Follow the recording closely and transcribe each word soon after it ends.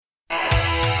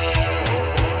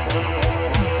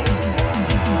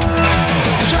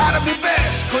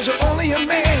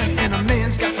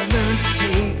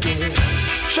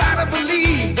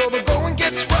believe, though the going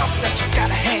gets rough, that you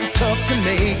gotta hang tough to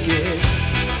make it.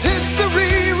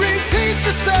 History repeats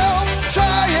itself,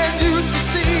 try and you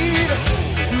succeed.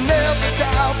 Never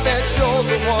doubt that you're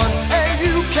the one, and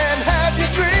you can have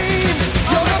your dream.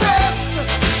 You're the best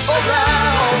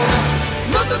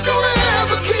around, nothing's gonna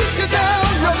ever keep you down.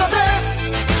 You're the best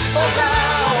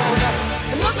around,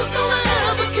 and nothing's gonna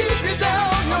ever keep you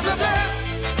down. You're the best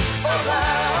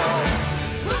around,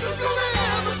 nothing's gonna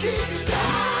ever keep you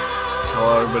down.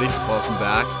 Hello everybody, welcome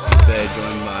back. Today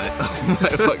joined by, oh my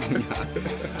fucking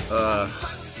god.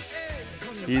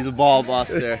 He's a ball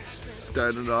buster.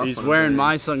 Started off. He's wearing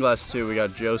my sunglasses too. We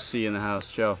got Joe C in the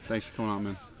house. Joe, thanks for coming on,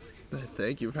 man.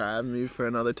 Thank you for having me for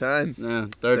another time. Yeah,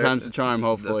 third time's the charm,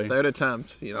 hopefully. The third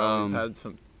attempt. You know, we've had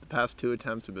the past two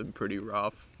attempts have been pretty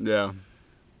rough. Yeah.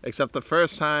 Except the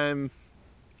first time,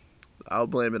 I'll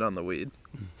blame it on the weed.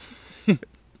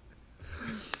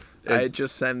 It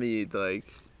just sent me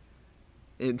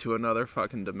into another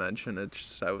fucking dimension.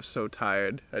 I was so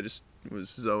tired. I just was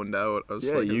zoned out. I was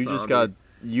like a you just zombie. got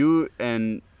you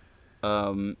and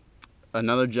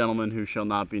another gentleman who shall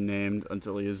not be named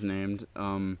until he is named.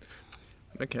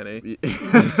 McKinney.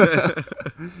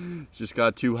 Just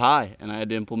got too high, and I had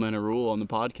to implement a rule on the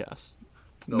podcast.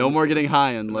 No more getting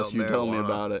high unless you tell me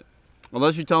about it.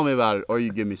 Unless you tell me about it, or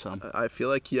you give me some. I feel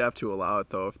like you have to allow it,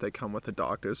 though, if they come with a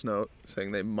doctor's note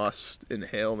saying they must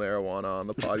inhale marijuana on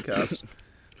the podcast.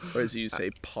 Or as you say,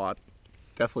 pot.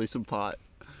 Definitely some pot.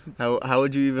 How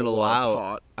would you even allow?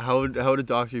 Pot. How would a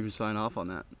doctor even sign off on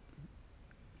that?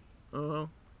 I don't know.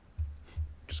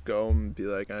 Just go and be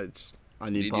like, I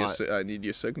need pot. I need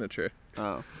your signature.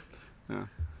 Oh, yeah.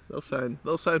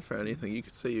 They'll sign for anything. You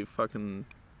could say you fucking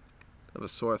have a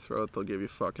sore throat. They'll give you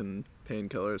fucking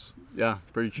painkillers. Yeah,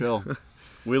 pretty chill.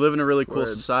 We live in a really It's cool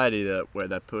weird. society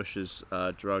that pushes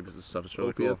drugs and stuff. It's really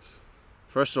Opiates. cool.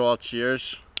 First of all,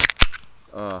 cheers.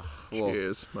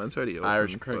 Cheers. Mine's already open.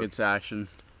 Irish crickets action.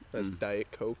 That's Diet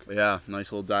Coke. Yeah,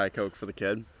 nice little Diet Coke for the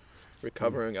kid.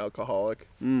 Recovering alcoholic.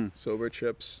 Sober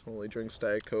chips. Only drinks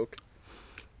Diet Coke.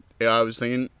 Yeah, I was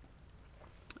thinking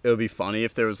it would be funny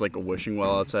if there was like a wishing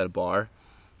well outside a bar,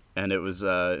 and it was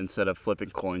instead of flipping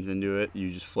coins into it,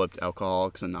 you just flipped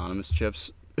Alcoholics Anonymous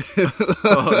chips.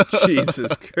 Oh,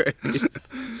 Jesus Christ.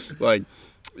 Like,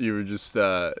 you were just,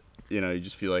 you'd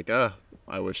just be like,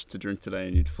 I wish to drink today,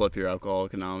 and you'd flip your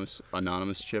Alcoholic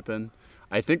Anonymous chip in.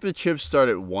 I think the chips start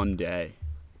at one day.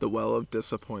 The well of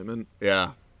disappointment.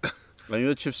 Yeah. I think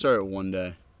the chips start at one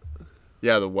day.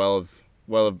 Yeah, the well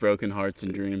of broken hearts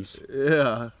and dreams.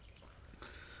 Yeah.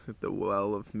 The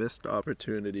well of missed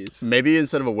opportunities. Maybe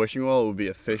instead of a wishing well, it would be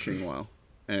a fishing well.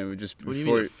 And it would just What do you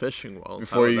mean a fishing well?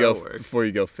 before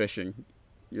you go fishing,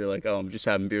 you're like, oh, I'm just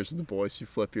having beers with the boys. You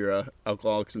flip your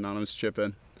Alcoholics Anonymous chip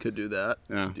in. Could do that.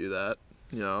 Yeah. Do that.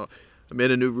 You know, I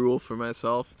made a new rule for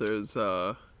myself. There's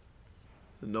no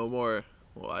more.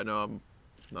 Well, I know I'm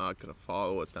not gonna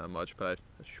follow it that much, but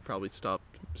I should probably stop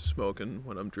smoking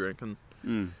when I'm drinking.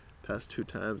 Past two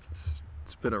times,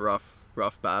 it's been a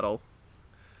rough battle.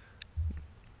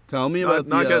 Tell me Not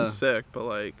about getting sick,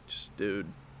 but just dude,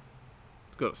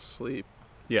 go to sleep.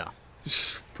 Yeah.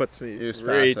 Just puts me just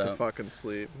right pass to out. fucking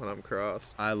sleep when I'm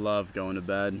crossed. I love going to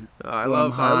bed. I When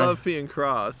I'm high. love being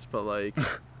crossed, but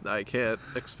I can't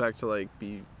expect to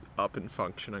be up and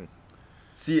functioning.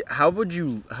 See, how do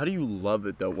you love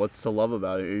it though? What's to love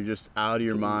about it? You're just out of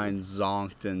your mind,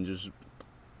 zonked, and just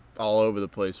all over the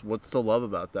place. What's to love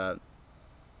about that?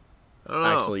 I don't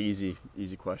know. Actually,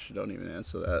 easy question. Don't even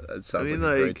answer that. It sounds mean,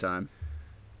 like a great time.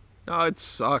 No, it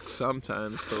sucks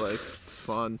sometimes, but it's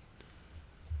fun.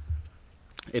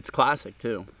 It's classic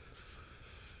too,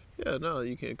 Yeah, no,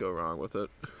 you can't go wrong with it.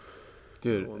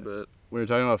 dude. One bit. We were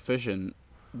talking about fishing.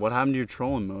 What happened to your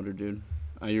trolling motor, dude?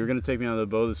 You were gonna take me on the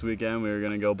boat this weekend. We were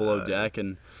gonna go below deck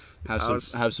and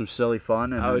have some silly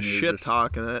fun. And I was then you shit just-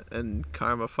 talking it, and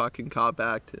Karma fucking got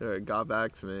back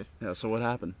to me. Yeah. So what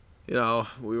happened? You know,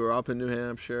 we were up in New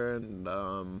Hampshire,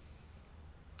 and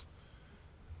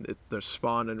they're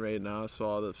spawning right now, so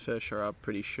all the fish are up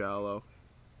pretty shallow.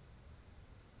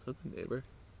 Is that the neighbor?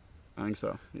 I think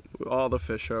so. All the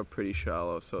fish are up pretty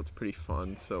shallow, so it's pretty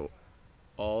fun. So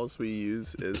alls we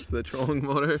use is the trolling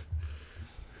motor,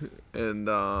 and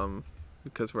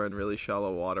because we're in really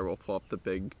shallow water, we'll pull up the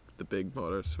big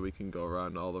motor so we can go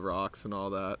around all the rocks and all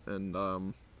that. And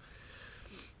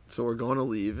so we're going to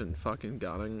leave, and fucking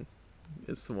Gunning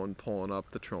is the one pulling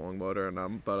up the trolling motor, and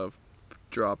I'm about to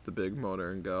drop the big motor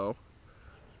and go.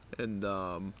 And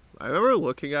I remember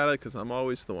looking at it, because I'm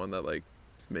always the one that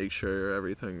makes sure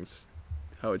everything's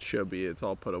how it should be. It's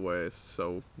all put away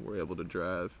so we're able to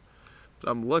drive. So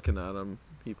I'm looking at him.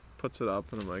 He puts it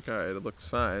up, and I'm like, all right, it looks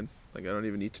fine. Like, I don't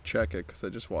even need to check it because I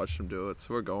just watched him do it.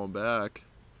 So we're going back.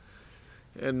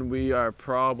 And we are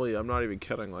probably, I'm not even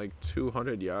kidding, like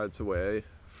 200 yards away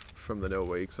from the no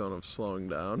wake zone of slowing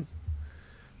down.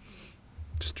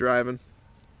 Just driving.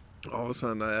 All of a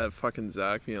sudden, I have fucking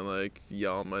Zach being like,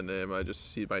 yelling my name. I just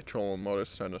see my trolling motor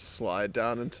starting to slide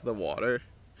down into the water.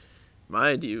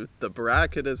 Mind you, the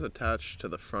bracket is attached to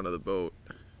the front of the boat.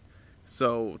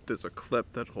 So there's a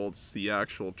clip that holds the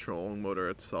actual trolling motor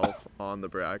itself on the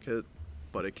bracket,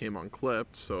 but it came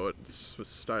unclipped, so it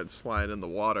started sliding in the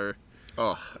water.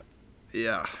 Oh,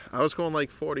 Yeah, I was going like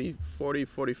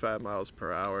 45 miles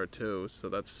per hour too, so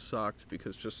that sucked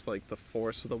because just like the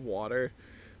force of the water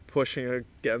pushing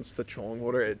against the trolling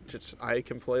motor, I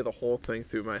can play the whole thing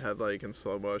through my head like in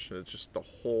slow motion. It's just the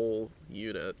whole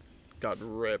unit got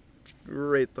ripped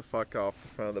right the fuck off the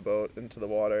front of the boat into the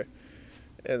water.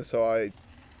 And so I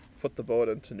put the boat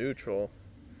into neutral,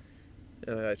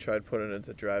 and I tried putting it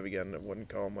into drive again, and it wouldn't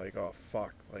go. I'm like, oh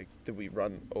fuck, like, did we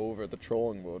run over the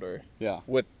trolling motor yeah.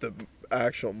 with the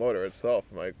actual motor itself?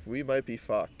 I'm like, we might be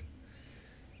fucked.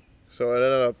 So it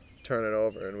ended up turning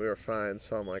over, and we were fine.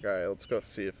 So I'm like, all right, let's go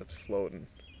see if it's floating.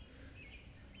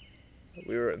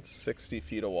 We were in 60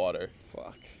 feet of water.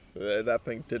 Fuck. That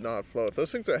thing did not float.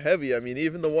 Those things are heavy. I mean,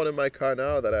 even the one in my car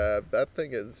now that I have, that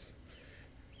thing is,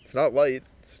 it's not light.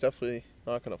 It's definitely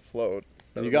not going to float.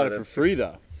 And you got it for free,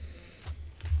 though.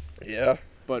 Yeah.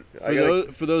 But I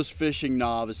gotta- for those fishing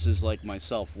novices like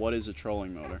myself, what is a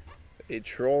trolling motor? A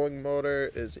trolling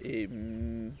motor is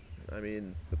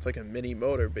it's like a mini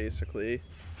motor, basically.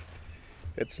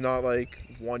 It's not like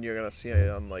one you're going to see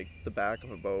on, like, the back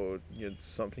of a boat. It's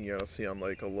something you're going to see on,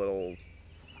 like, a little...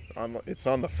 it's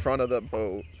on the front of the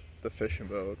boat, the fishing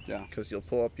boat. Yeah. Because you'll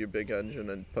pull up your big engine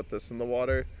and put this in the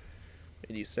water,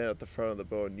 and you stand at the front of the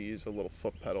boat and you use a little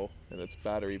foot pedal, and it's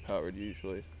battery powered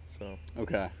usually. So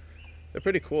Okay. they're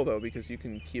pretty cool though because you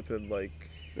can keep it like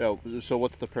Yeah. So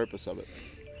what's the purpose of it?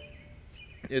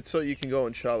 it's so you can go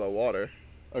in shallow water,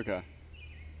 Okay.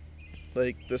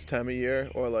 like this time of year,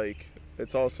 or like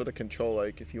it's also to control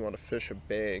like if you want to fish a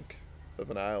bank of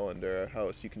an island or a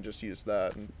house, you can just use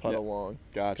that and putt Yeah. along.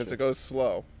 Gotcha. Because it goes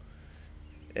slow,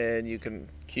 and you can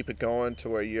keep it going to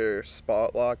where you're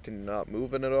spot locked and not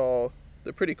moving at all.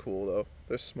 They're pretty cool though.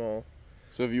 They're small.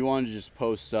 So if you wanted to just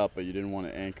post up, but you didn't want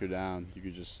to anchor down, you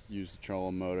could just use the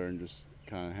trolling motor and just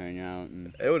kind of hang out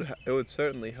and. It would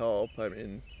certainly help. I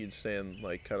mean, you'd stay in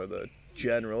like kind of the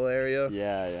general area,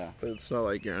 Yeah. but it's not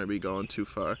like you're gonna be going too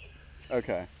far.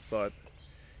 Okay. But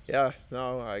yeah,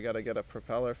 no, I gotta get a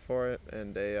propeller for it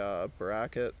and a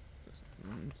bracket.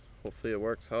 Hopefully it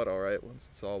works out all right once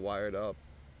it's all wired up.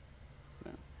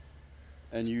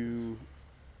 And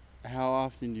how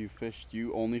often do you fish? Do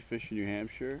you only fish in New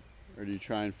Hampshire, or do you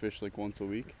try and fish like once a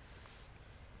week?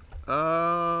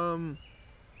 Kind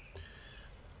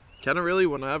of really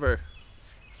whenever.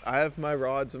 I have my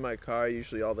rods in my car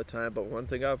usually all the time, but one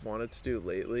thing I've wanted to do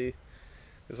lately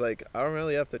is like I don't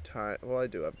really have the time. Well, I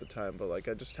do have the time, but like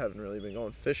I just haven't really been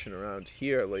going fishing around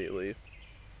here lately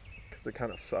because it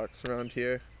kind of sucks around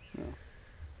here. Yeah.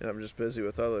 And I'm just busy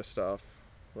with other stuff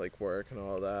like work and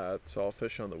all that. So I'll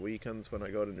fish on the weekends when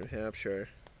I go to New Hampshire.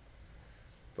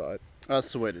 But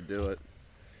That's the way to do it.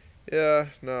 yeah,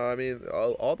 no, I mean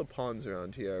all the ponds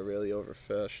around here are really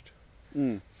overfished.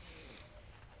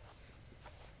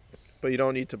 But you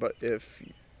don't need to. But if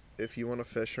you want to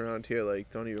fish around here, like,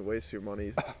 don't even waste your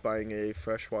money buying a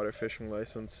freshwater fishing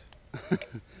license.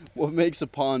 What makes a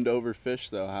pond overfished,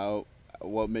 though?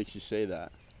 What makes you say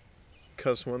that?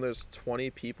 Because when there's 20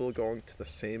 people going to the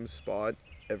same spot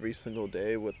every single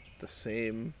day with the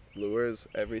same lures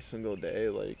every single day,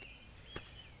 like,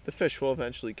 the fish will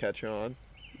eventually catch on.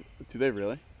 Do they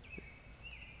really?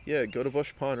 Yeah, go to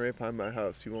Bush Pond right behind my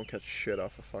house. You won't catch shit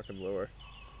off a fucking lure.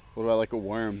 What about like a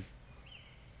worm?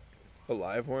 A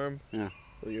live worm? Yeah.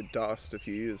 Well, you're dust if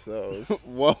you use those.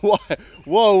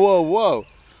 Whoa.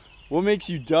 What makes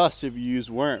you dust if you use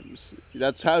worms?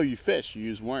 That's how you fish. You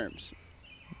use worms.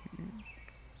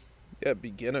 Yeah,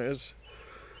 beginners.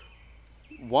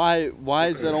 Why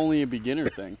is that only a beginner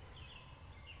thing?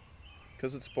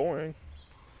 Because it's boring.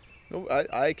 No,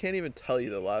 I can't even tell you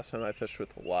the last time I fished with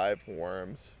live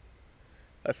worms.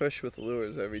 I fish with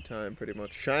lures every time, pretty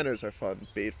much. Shiners are fun.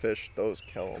 Bait fish, those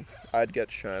kill them. I'd get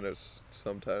shiners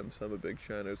sometimes. I'm a big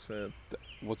shiners fan.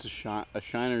 What's a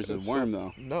shiner's a worm,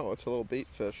 though? No, it's a little bait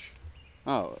fish.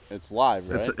 Oh, it's live,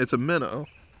 right? It's a minnow.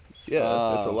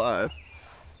 Yeah, it's Oh. alive.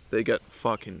 They get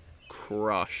fucking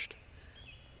crushed.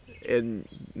 And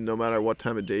no matter what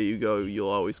time of day you go, you'll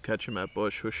always catch them at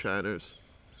bush with shiners.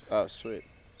 Oh, sweet.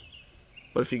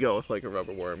 But if you go with like a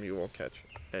rubber worm, you won't catch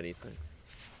anything.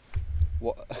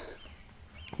 What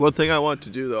One thing I want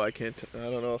to do though, I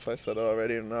don't know if I said it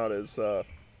already or not, is I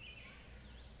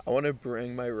want to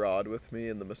bring my rod with me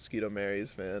in the Mosquito Mary's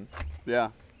van. Yeah.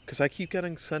 Because I keep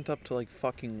getting sent up to like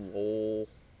fucking Lowell,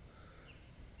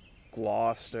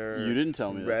 Gloucester, You didn't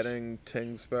tell me this. Reading,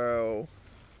 Tingsboro,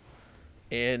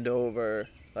 Andover.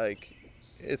 Like,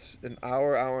 it's an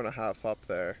hour and a half up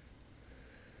there.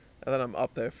 And then I'm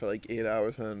up there for like 8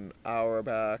 hours and an hour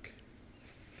back.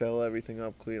 Fill everything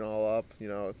up, clean all up. You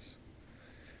know,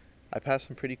 I pass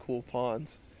some pretty cool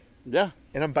ponds. Yeah.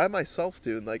 And I'm by myself,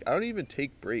 dude. Like, I don't even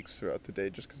take breaks throughout the day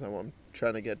just because I'm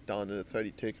trying to get done and it's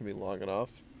already taken me long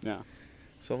enough. Yeah.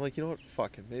 So I'm like, you know what,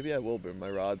 fuck it. Maybe I will bring my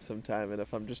rod sometime, and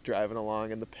if I'm just driving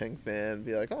along in the pink van,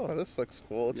 be like, oh, this looks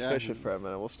cool. Let's fish it for a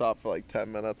minute. We'll stop for like 10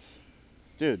 minutes.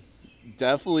 Dude,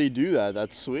 definitely do that.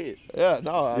 That's sweet. Yeah,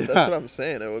 no, that's what I'm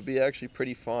saying. It would be actually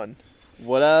pretty fun.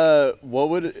 So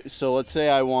let's say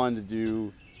I wanted to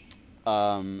do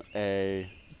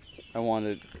I want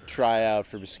to try out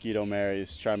for Mosquito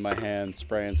Mary's, try my hand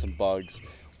spraying some bugs.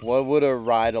 What would a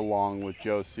ride along with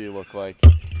Joe C look like?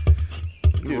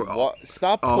 Dude,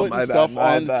 stop putting stuff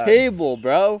on the table,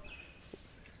 bro.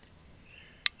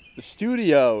 The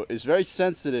studio is very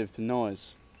sensitive to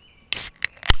noise.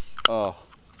 Oh.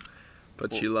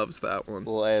 But she loves that one. A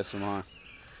little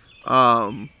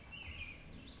ASMR.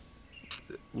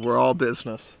 We're all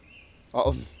business.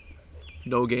 Oh.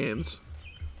 No games.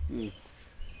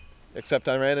 Except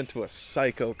I ran into a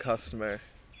psycho customer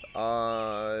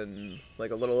on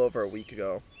like a little over a week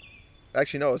ago.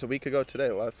 Actually, no, it was a week ago today,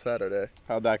 last Saturday.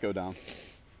 How'd that go down?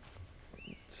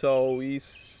 So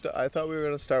I thought we were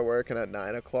going to start working at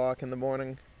 9 o'clock in the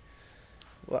morning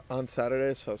on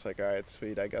Saturday. So I was like, all right,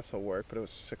 sweet, I guess I'll work. But it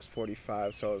was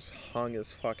 6:45, so I was hung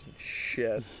as fucking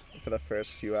shit for the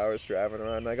first few hours driving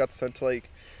around. And I got sent to like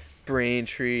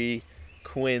Braintree,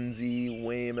 Quincy,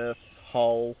 Weymouth,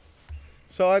 Hull.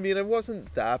 So, I mean, it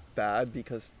wasn't that bad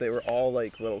because they were all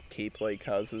like little Cape Lake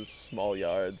houses, small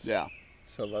yards. Yeah.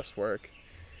 So less work.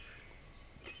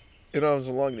 You know, I was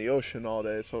along the ocean all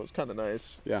day, so it was kind of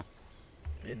nice. Yeah.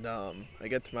 And I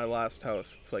get to my last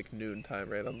house. It's like noon time,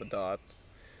 right on the dot.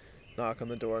 Knock on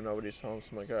the door, nobody's home. So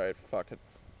I'm like, all right, fuck it.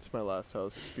 It's my last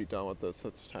house. Just be done with this.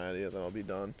 That's tiny, and then I'll be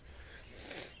done.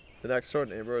 The next door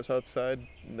neighbor was outside,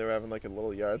 and they were having like a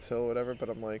little yard sale or whatever. But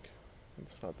I'm like,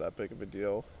 it's not that big of a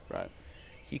deal. Right.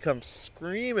 He comes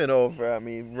screaming over at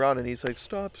me, running. He's like,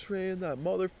 stop spraying that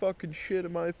motherfucking shit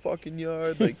in my fucking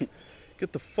yard. Like,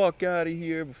 get the fuck out of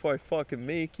here before I fucking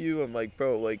make you. I'm like,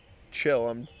 bro, like, chill.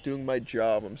 I'm doing my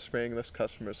job. I'm spraying this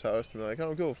customer's house. And they're like, I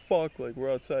don't give a fuck. Like,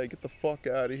 we're outside. Get the fuck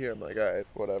out of here. I'm like, all right,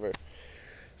 whatever.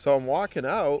 So I'm walking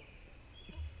out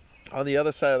on the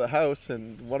other side of the house,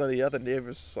 and one of the other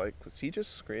neighbors is like, was he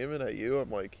just screaming at you?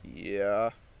 I'm like,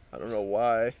 yeah. I don't know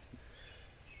why.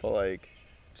 But, like,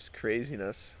 just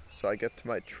craziness. So I get to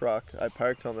my truck. I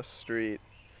parked on the street.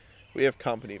 We have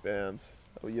company vans.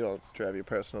 You don't drive your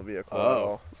personal vehicle at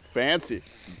all. Fancy.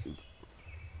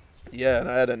 Yeah, and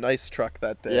I had a nice truck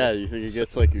that day. Yeah, you think it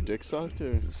gets like your dick sucked?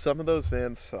 Or? Some of those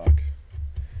vans suck.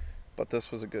 But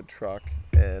this was a good truck.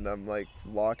 And I'm like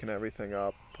locking everything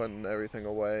up, putting everything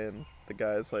away. And the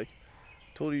guy's like,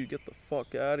 told you to get the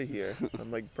fuck out of here.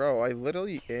 I'm like, bro, I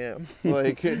literally am.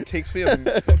 Like, it takes me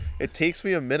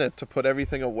a minute to put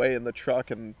everything away in the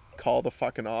truck and call the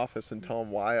fucking office and tell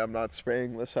them why I'm not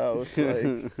spraying this house.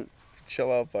 Like, chill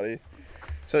out, buddy.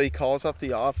 So he calls up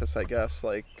the office, I guess,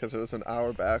 like, because it was an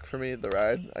hour back for me, the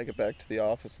ride. I get back to the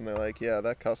office and they're like, yeah,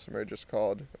 that customer just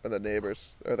called, or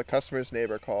the customer's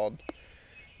neighbor called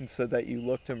and said that you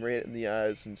looked him right in the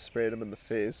eyes and sprayed him in the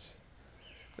face.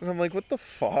 And I'm like, what the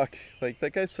fuck? Like,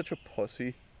 that guy's such a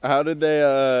pussy. How did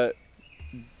they,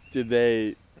 did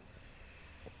they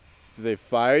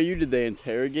fire you? Did they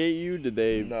interrogate you? Did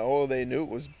they... No, they knew it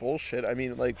was bullshit. I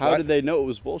mean, like... How did they know it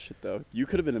was bullshit, though? You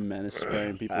could have been a menace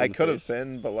spraying people in the face. I could have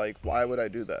been, but, like, why would I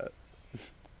do that?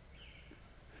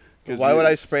 Why would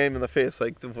I spray him in the face?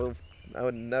 Like, I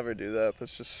would never do that.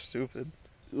 That's just stupid.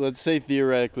 Let's say,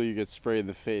 theoretically, you get sprayed in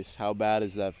the face. How bad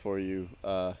is that for you,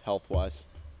 health-wise?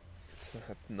 It's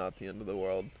not the end of the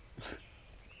world.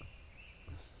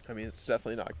 I mean, it's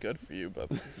definitely not good for you, but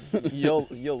you'll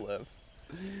live.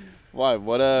 Why?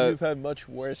 You've had much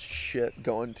worse shit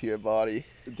going to your body.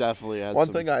 Definitely had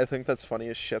One thing I think that's funny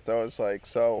as shit, though, is like,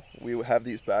 so we have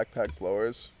these backpack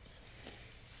blowers.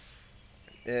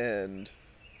 And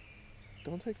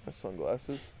don't take my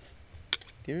sunglasses.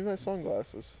 Give me my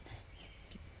sunglasses.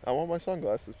 I want my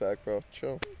sunglasses back, bro.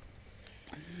 Chill.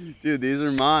 Dude, these are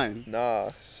mine.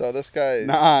 Nah. So this guy...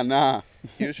 Nah.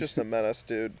 He was just a menace,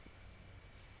 dude.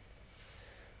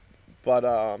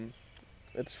 But,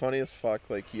 it's funny as fuck.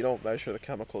 Like, you don't measure the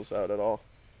chemicals out at all.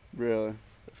 Really?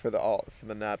 for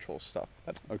the natural stuff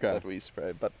that we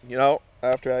spray. But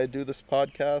after I do this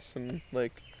podcast in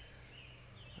like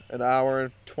an hour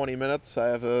and 20 minutes, I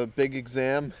have a big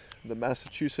exam, the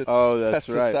Massachusetts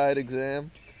pesticide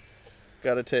exam.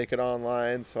 Got to take it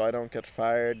online so I don't get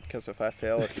fired, because if I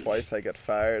fail it twice, I get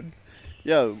fired.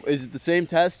 Yeah, is it the same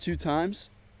test 2 times?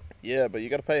 Yeah, but you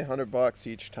got to pay $100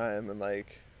 each time, and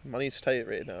like money's tight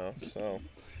right now. So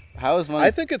how is money?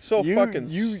 I think it's so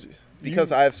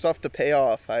because I have stuff to pay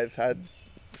off. I've had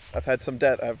some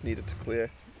debt I've needed to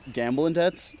clear. Gambling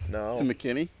debts? No. To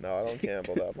McKinney? No, I don't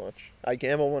gamble that much. I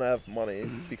gamble when I have money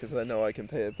because I know I can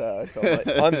pay it back.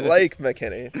 Unlike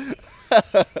McKinney.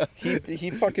 He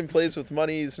fucking plays with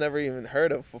money he's never even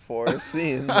heard of before or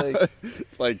seen. Like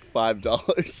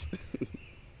 $5.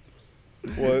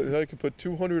 Well, I could put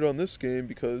 200 on this game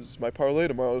because my parlay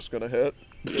tomorrow is going to hit.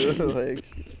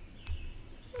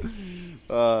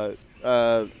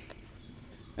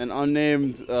 An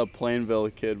unnamed Plainville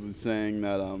kid was saying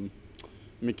that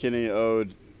McKinney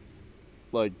owed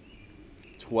like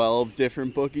 12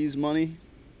 different bookies money.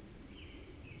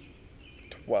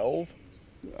 12?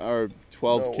 Or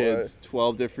 12 No kids. way.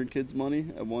 12 different kids money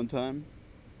at one time.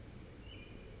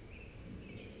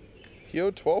 He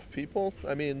owed 12 people?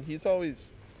 I mean, he'll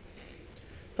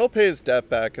pay his debt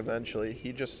back eventually.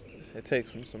 It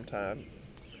takes him some time.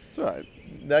 It's alright.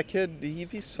 That kid,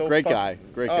 he'd be so Great guy.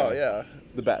 Oh, yeah.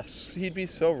 The best. He'd be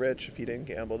so rich if he didn't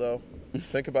gamble, though.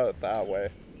 Think about it that way.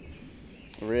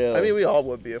 Really? I mean, we all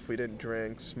would be if we didn't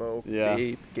drink, smoke, Yeah.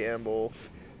 vape, gamble,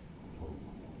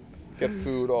 get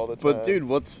food all the time. But dude,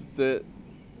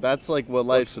 that's like what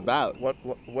life's about.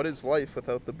 What is life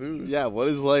without the booze? Yeah, what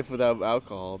is life without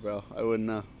alcohol, bro? I wouldn't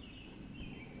know.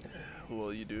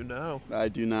 Well, you do now. I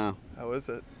do now. How is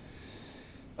it?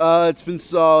 It's been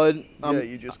solid. Yeah,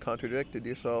 you just contradicted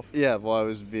yourself. Yeah, well, I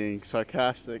was being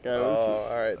sarcastic. All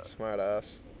right, smart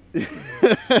ass.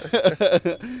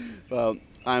 Well,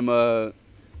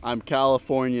 I'm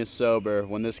California sober.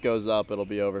 When this goes up, it'll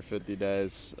be over 50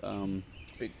 days.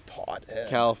 Big pothead.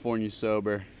 California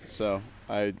sober. So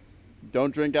I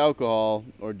don't drink alcohol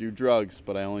or do drugs,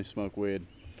 but I only smoke weed.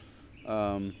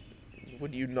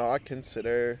 Would you not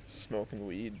consider smoking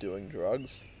weed doing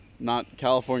drugs? Not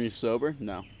California sober?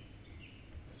 No.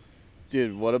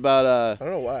 Dude, what about I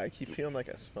don't know why. I keep feeling like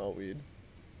I smell weed.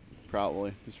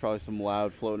 Probably. There's probably some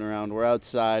loud floating around. We're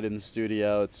outside in the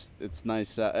studio. It's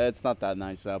nice. It's not that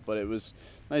nice out, but it was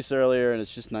nice earlier, and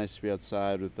it's just nice to be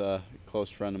outside with a close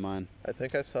friend of mine. I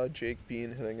think I saw Jake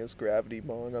Bean hitting his gravity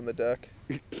bong on the deck.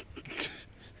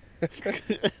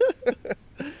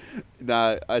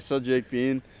 Nah, I saw Jake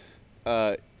Bean.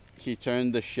 He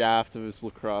turned the shaft of his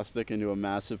lacrosse stick into a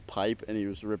massive pipe, and he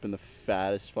was ripping the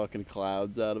fattest fucking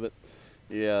clouds out of it.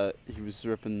 Yeah, he was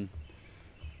ripping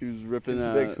He's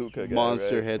a big hookah guy,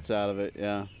 monster right? hits out of it.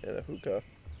 Yeah. And a hookah.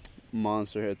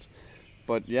 Monster hits.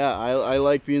 But yeah, I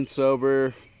like being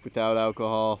sober without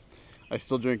alcohol. I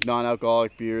still drink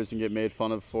non-alcoholic beers and get made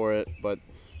fun of for it, but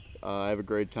I have a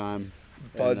great time.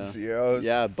 Bud Zeros.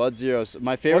 Yeah, Bud Zeros.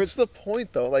 My favorite. What's the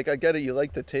point though? Like, I get it, you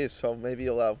like the taste, so maybe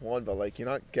you'll have one, but like, you're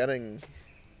not getting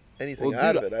anything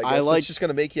out of it. I guess it's just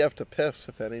gonna make you have to piss,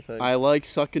 if anything. I like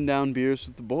sucking down beers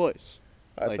with the boys.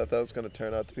 I thought that was gonna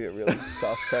turn out to be a really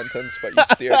soft sentence, but you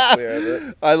steered clear of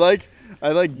it. I like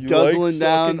guzzling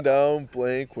sucking down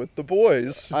blank with the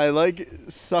boys. I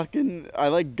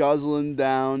like guzzling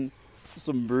down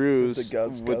some brews with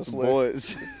the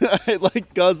boys. I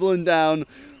like guzzling down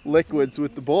liquids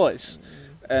with the boys,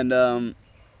 and the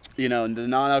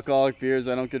non-alcoholic beers,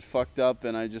 I don't get fucked up,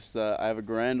 and I just I have a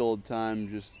grand old time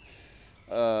just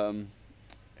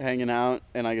hanging out,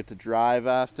 and I get to drive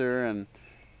after, and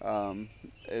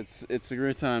it's a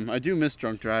great time. I do miss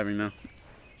drunk driving though.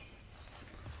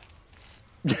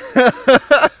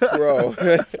 Bro,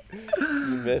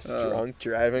 you miss drunk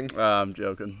driving? I'm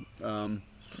joking.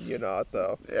 You're not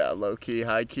though. Yeah, low key,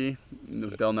 high key.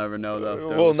 They'll never know though.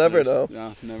 We'll never know.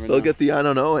 No, never know. They'll get the I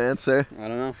don't know answer. I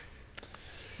don't know.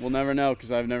 We'll never know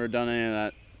because I've never done any of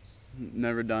that.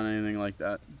 Never done anything like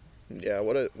that. Yeah,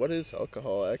 what is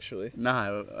alcohol actually?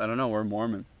 Nah, I don't know. We're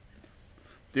Mormon.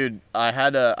 Dude, I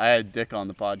had Dick on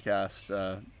the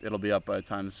podcast. It'll be up by the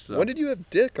time this. When did you have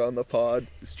Dick on the pod?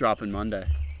 It's dropping Monday.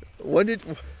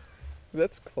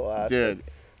 That's classic. Dude,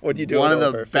 what do you do? One of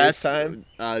over the best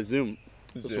FaceTime? Zoom.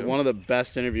 This was one of the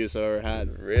best interviews I've ever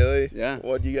had. Really? Yeah.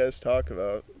 What do you guys talk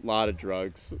about? A lot of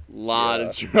drugs.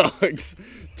 Of drugs.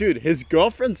 Dude, his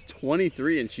girlfriend's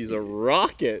 23 and she's a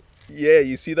rocket. Yeah,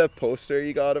 you see that poster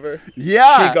you got of her?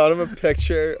 Yeah. She got him a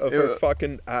picture of her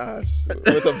fucking ass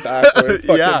with a backward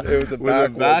fucking, yeah. It was a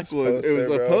backwards poster, It was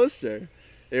a poster.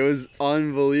 It was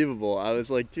unbelievable. I was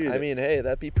like, dude. I mean, hey,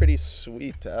 that'd be pretty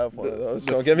sweet to have one of those.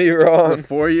 Don't get me wrong. The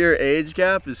 4-year age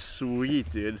gap is sweet,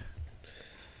 dude.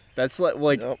 That's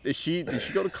like, Nope. did she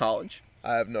go to college?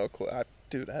 I have no clue.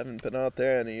 Dude, I haven't been out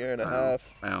there in a year and a half.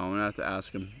 I know, I'm gonna have to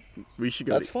ask him. We should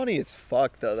go. That's funny as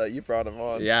fuck though that you brought him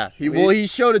on. Yeah, he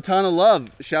showed a ton of love.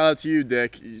 Shout out to you,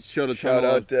 Dick. You showed a ton Shout of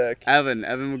love. out, Dick. Evan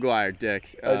McGuire,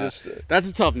 Dick. That's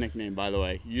a tough nickname, by the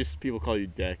way. People call you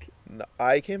Dick. No,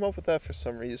 I came up with that for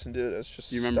some reason, dude. It's just.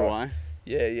 Do you remember why?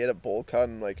 Yeah, he had a bowl cut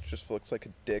and like just looks like a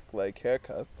dick like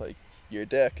haircut, like your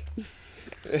dick.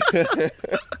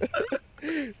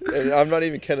 And I'm not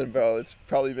even kidding, bro. It's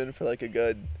probably been for like a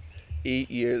good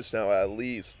 8 years now at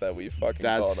least that we fucking called him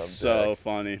Dick. That's so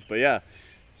funny. But yeah,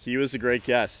 he was a great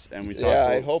guest, and we talked. Yeah,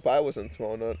 I hope I wasn't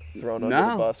thrown under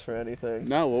the bus for anything.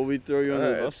 No, what would we throw you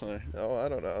under the bus for? No, I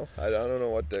don't know. I don't know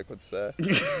what Dick would say.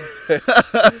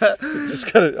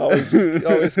 Just gotta always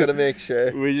gotta make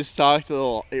sure. We just talked a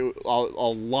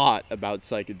lot about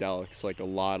psychedelics, like a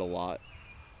lot.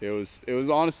 It was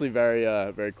honestly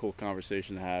very cool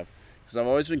conversation to have, because I've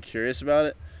always been curious about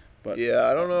it. But yeah,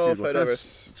 I don't know if I'd ever.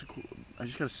 I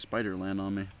just got a spider land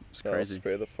on me. It's crazy. I'll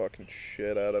spray the fucking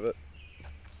shit out of it.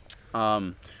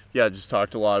 Yeah, just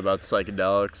talked a lot about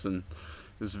psychedelics, and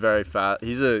it was very fat.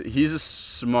 He's a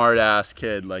smart ass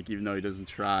kid, like, even though he doesn't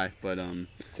try. But it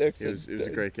was a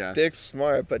great guest. Dick's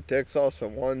smart, but Dick's also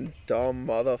one dumb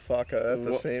motherfucker at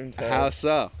the same time. How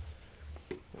so?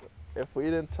 If we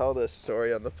didn't tell this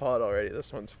story on the pod already,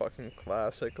 this one's fucking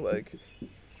classic. Like,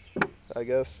 I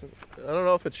guess, I don't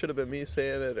know if it should have been me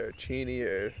saying it or Cheney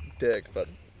or Dick, but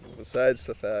besides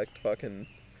the fact, fucking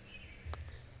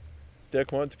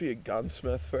Dick wanted to be a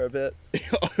gunsmith for a bit.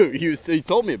 He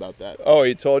told me about that. Oh,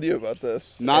 he told you about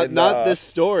this? Not this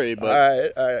story,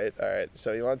 but... All right.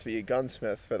 So he wanted to be a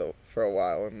gunsmith for a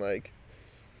while, and like...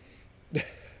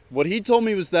 What he told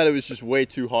me was that it was just way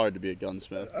too hard to be a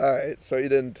gunsmith. All right, so he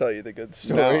didn't tell you the good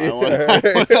story. No,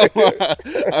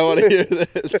 I want to hear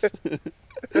this.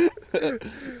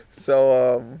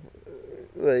 So,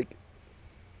 like,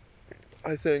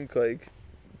 I think, like,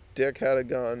 Dick had a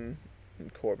gun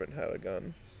and Corbin had a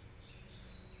gun.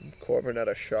 And Corbin had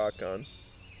a shotgun.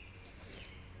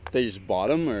 They just bought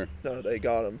him, or? No, they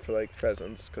got him for, like,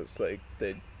 presents, because, like,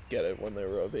 they'd get it when they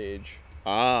were of age.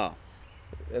 Ah.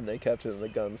 And they kept it in the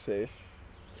gun safe.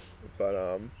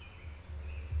 But,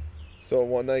 so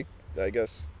one night, I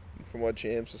guess, from what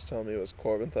James was telling me, was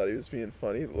Corbin thought he was being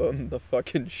funny, loading the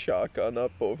fucking shotgun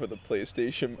up over the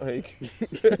PlayStation mic.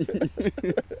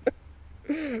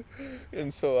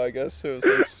 And so I guess it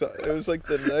was like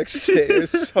the next day or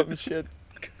some shit.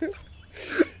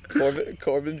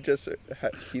 Corbin just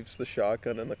keeps the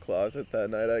shotgun in the closet that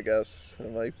night, I guess.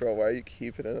 I'm like, bro, why are you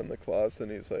keeping it in the closet?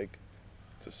 And he's like,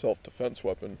 it's a self-defense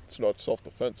weapon. It's not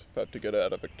self-defense if I had to get it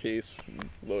out of a case and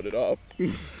load it up.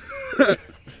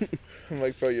 I'm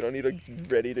like, bro, you don't need a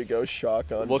ready-to-go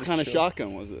shotgun. What kind of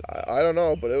shotgun was it? I don't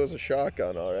know, but it was a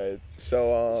shotgun, all right.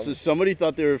 So somebody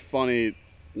thought they were funny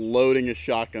loading a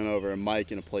shotgun over a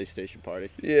mic in a PlayStation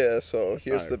party. Yeah, so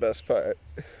here's the best part.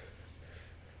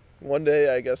 One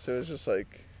day, I guess it was just like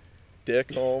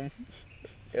Dick home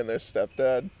and their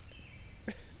stepdad.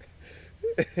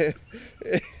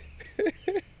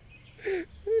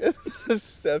 The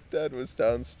stepdad was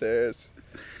downstairs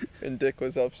and Dick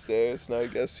was upstairs, and I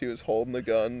guess he was holding the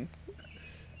gun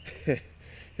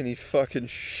and he fucking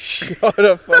shot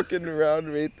a fucking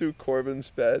round right through Corbin's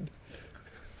bed.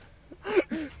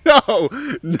 No.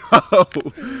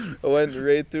 It went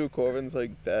right through Corbin's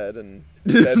like bed and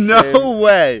bed no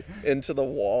way into the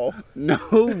wall. No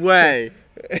way.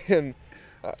 And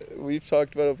we've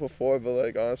talked about it before, but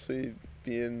like honestly,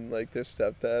 being like their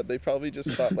stepdad, they probably just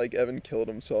thought like Evan killed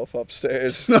himself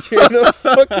upstairs. You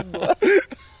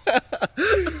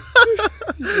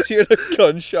just hear the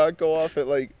gunshot go off at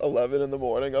like 11 in the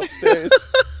morning upstairs.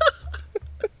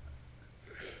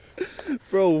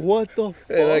 Bro, what the fuck?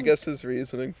 And I guess his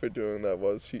reasoning for doing that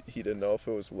was he didn't know if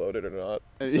it was loaded or not,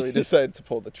 so he decided to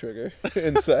pull the trigger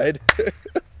inside.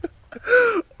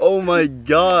 Oh my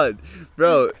god,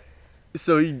 bro!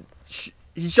 So he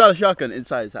shot a shotgun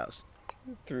inside his house.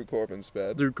 Through Corbin's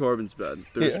bed. Through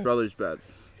his brother's bed.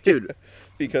 Dude.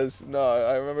 Because, no,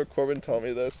 I remember Corbin telling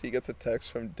me this. He gets a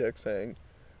text from Dick saying,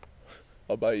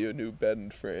 I'll buy you a new bed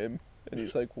and frame. And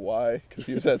he's like, why? Because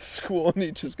he was at school and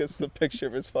he just gets the picture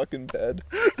of his fucking bed.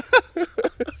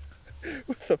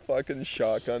 With a fucking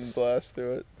shotgun blast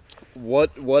through it.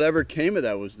 Whatever came of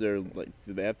that, was there, like,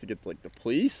 did they have to get, like, the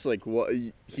police? Like, what?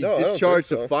 He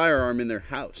discharged a firearm in their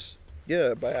house.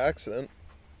 Yeah, by accident.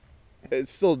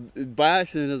 It's still, by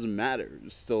accident, it doesn't matter.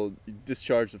 It's still, you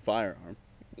discharged a firearm.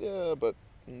 Yeah, but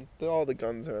All the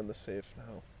guns are in the safe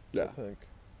now. Yeah. I think.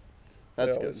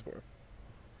 That's they good. always were.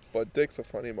 But Dick's a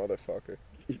funny motherfucker.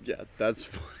 Yeah, that's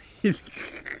funny.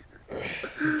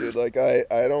 Dude, like, I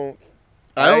don't...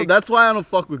 That's why I don't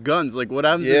fuck with guns. Like, what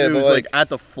happens if he was, like, at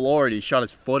the floor and he shot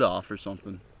his foot off or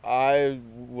something? I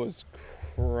was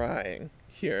crying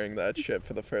hearing that shit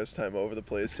for the first time over the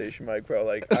PlayStation mic, bro.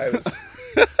 Like,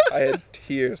 I had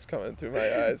tears coming through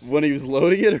my eyes. When he was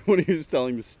loading it or when he was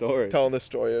telling the story? Telling the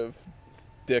story of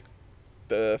Dick,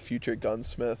 the future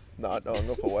gunsmith, not knowing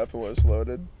if a weapon was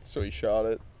loaded, so he shot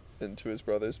it into his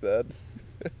brother's bed.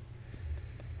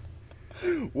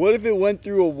 What if it went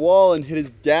through a wall and hit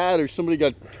his dad, or somebody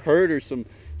got hurt, or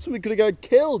somebody could have got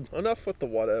killed? Enough with the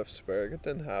what ifs, Berg. It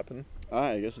didn't happen.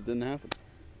 Alright, I guess it didn't happen.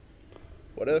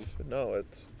 What if? No,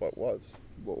 it's what was.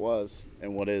 What was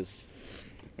and what is.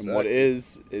 And Exactly. what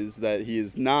is that he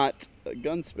is not a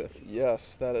gunsmith.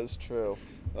 Yes, that is true.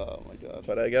 Oh my god.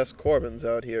 But I guess Corbin's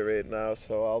out here right now,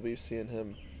 so I'll be seeing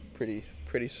him pretty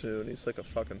soon. He's like a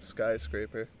fucking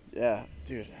skyscraper. Yeah,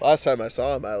 dude. Last time I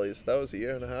saw him, at least, that was a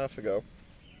year and a half ago.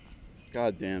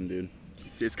 God damn, dude.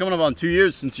 It's coming up on 2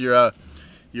 years since your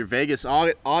Vegas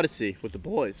Odyssey with the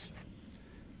boys.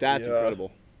 That's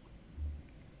incredible.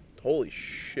 Holy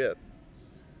shit.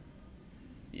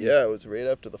 Yeah, it was right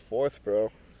after the 4th,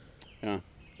 bro. Yeah.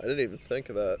 I didn't even think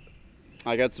of that.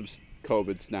 I got some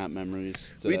COVID snap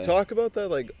memories today. We talk about that,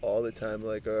 like, all the time.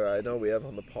 Like, or I know we have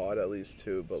on the pod at least,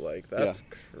 too, but, like, that's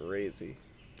crazy.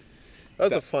 That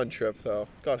was a fun trip, though.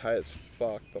 Got high as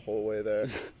fuck the whole way there.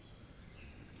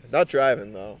 Not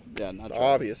driving, though. Yeah, not driving.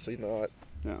 Obviously not.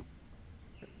 Yeah.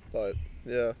 But,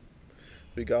 yeah.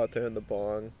 We got there in the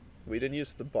bong. We didn't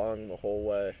use the bong the whole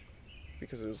way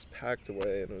because it was packed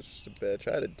away and it was just a bitch.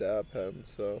 I had a dab pen,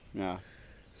 so Yeah.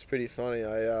 it's pretty funny.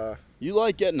 You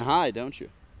like getting high, don't you?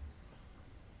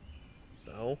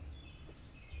 No.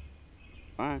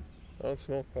 Alright. I don't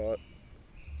smoke pot.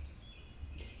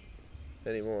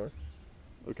 Anymore,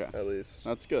 Okay. at least.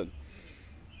 That's good.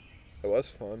 It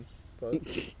was fun, but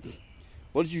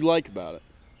What did you like about it?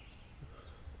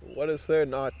 what is there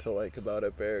not to like about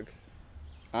it, Berg?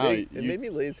 It made me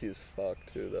lazy as fuck,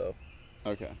 too, though.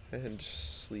 Okay. And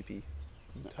just sleepy.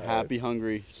 And tired. Happy,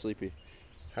 hungry, sleepy.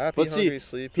 Happy, But hungry, see,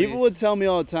 sleepy. people would tell me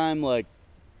all the time, like,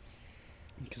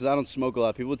 because I don't smoke a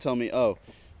lot, people would tell me, oh,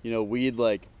 weed,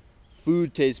 like,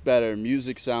 food tastes better,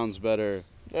 music sounds better.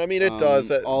 I mean, it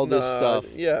does. All this stuff.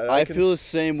 Yeah, I feel the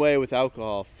same way with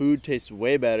alcohol. Food tastes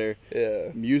way better. Yeah.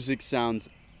 Music sounds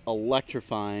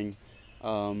electrifying.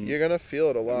 You're going to feel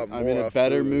it a lot more. I'm in a off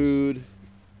better booze. mood.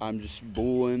 I'm just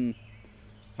booling,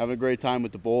 having a great time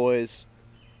with the boys.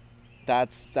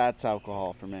 That's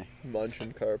alcohol for me.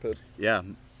 Munching carpet. Yeah,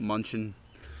 munching.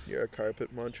 You're a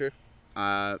carpet muncher?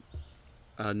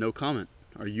 No comment.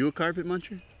 Are you a carpet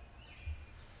muncher?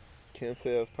 Can't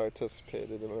say I've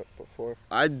participated in it before.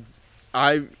 I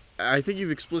think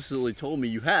you've explicitly told me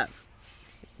you have.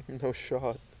 No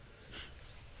shot.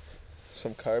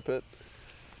 Some carpet.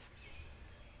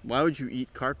 Why would you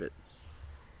eat carpet?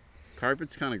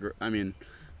 Carpet's kind of I mean,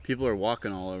 people are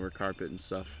walking all over carpet and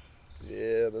stuff.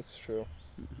 Yeah, that's true.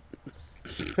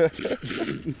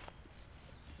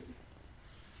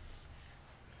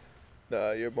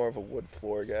 Nah, you're more of a wood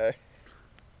floor guy.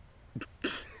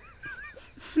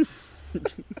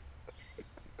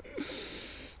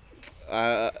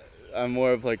 I'm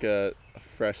more of like a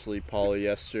freshly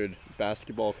polyestered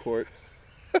basketball court.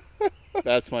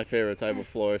 That's my favorite type of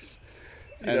floors.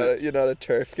 You're not a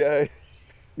turf guy?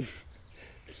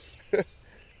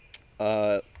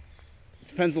 It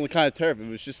depends on the kind of turf.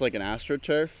 If it's just like an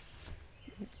AstroTurf,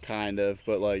 kind of.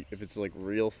 But like if it's like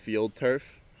real field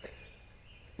turf,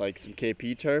 like some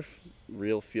KP turf,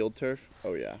 real field turf,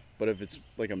 oh yeah. But if it's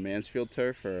like a Mansfield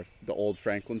turf or the old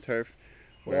Franklin turf,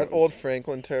 That old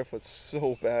Franklin turf was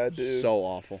so bad, dude. So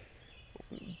awful.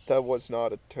 That was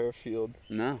not a turf field.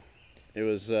 No, it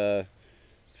was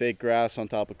fake grass on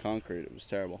top of concrete. It was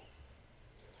terrible.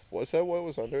 Was that what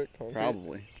was under it? Concrete?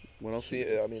 Probably. What else? See,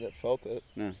 I mean, it felt it.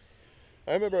 Yeah.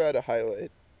 I remember I had a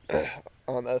highlight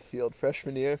on that field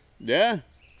freshman year. Yeah.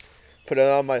 Put it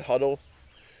on my huddle.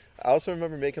 I also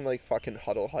remember making like fucking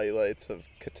huddle highlights of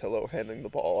Cotillo handing the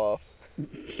ball off.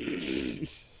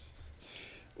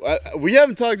 We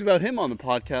haven't talked about him on the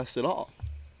podcast at all.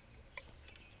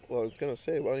 Well, I was gonna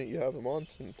say, why don't you have him on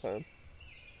sometime?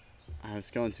 I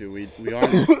was going to. We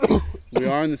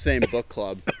are in the same book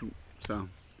club, so.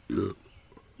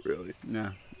 Really?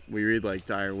 Yeah, we read like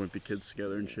Dire Wimpy Kids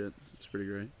together and shit. It's pretty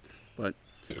great. But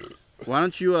why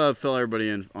don't you fill everybody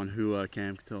in on who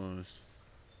Cam Cotillo is?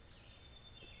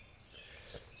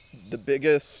 The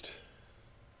biggest.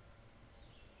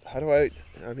 I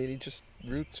mean, he just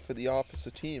roots for the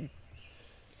opposite team.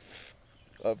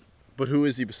 But who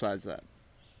is he besides that?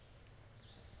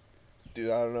 Dude,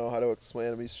 I don't know how to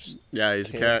explain him. He's just he's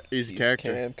a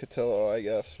character. Cam Cotillo, I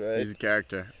guess, right? He's a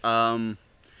character. Cam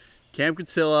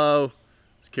Cotillo,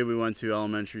 this kid we went to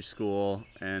elementary school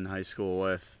and high school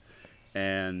with,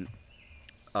 and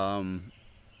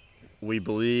we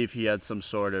believe he had some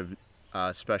sort of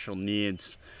special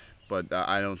needs, but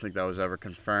I don't think that was ever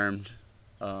confirmed.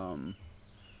 Hold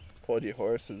your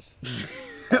horses.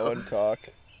 I wouldn't talk.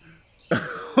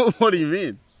 What do you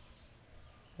mean?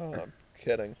 Oh, I'm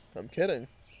kidding.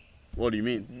 What do you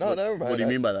mean? No, never mind. What do you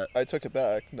mean by that? I took it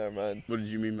back. Never mind. What did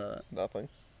you mean by that? Nothing.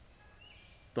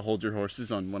 To hold your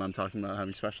horses on when I'm talking about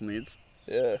having special needs?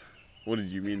 Yeah. What did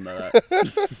you mean by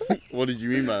that? What did you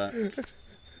mean by that?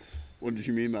 What did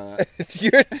you mean by that?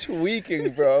 You're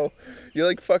tweaking, bro. You're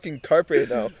like fucking Carp right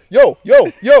now. Yo.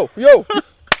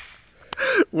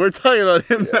 We're talking about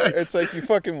him next. It's like you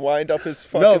fucking wind up his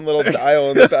fucking little dial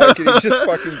in the back and he just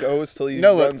fucking goes till he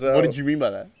runs out. What did you mean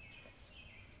by that?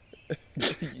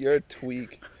 You're a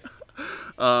tweak.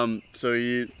 So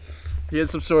he had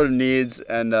some sort of needs,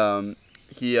 and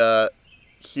he would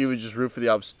just root for the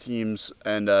opposite teams,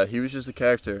 and he was just a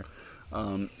character.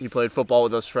 He played football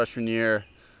with us freshman year.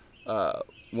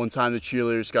 One time the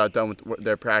cheerleaders got done with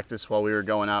their practice while we were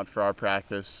going out for our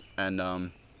practice,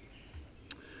 and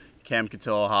Cam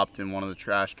Cotillo hopped in one of the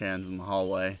trash cans in the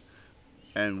hallway.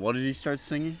 And what did he start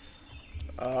singing?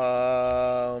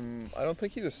 I don't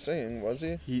think he was singing, was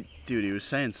he? He was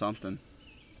saying something.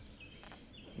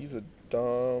 He was a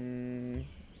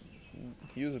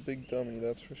big dummy,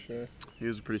 that's for sure. He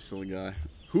was a pretty silly guy.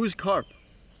 Who's Carp?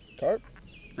 Carp?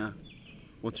 Yeah.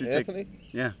 What's your Anthony?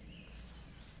 Yeah.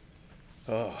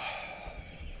 Oh.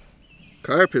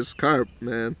 Carp is Carp,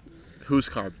 man. Who's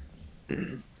Carp?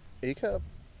 ACAP?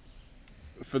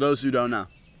 For those who don't know.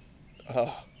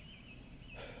 Oh.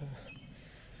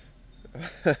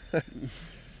 I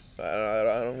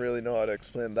don't really know how to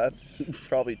explain. That's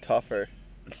probably tougher.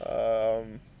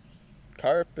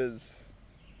 Carp is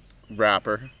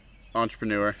rapper,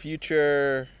 entrepreneur,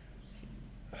 future.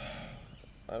 I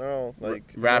don't know,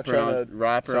 like rapper, sound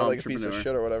like a piece of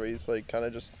shit or whatever. He's like kind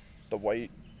of just the white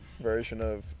version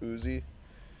of Uzi.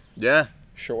 Yeah.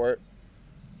 Short.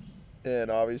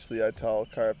 And obviously, I tell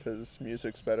Carp his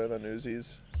music's better than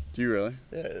Uzi's. Do you really?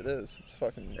 Yeah, it is. It's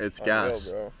fucking. It's unreal, gas,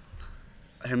 bro.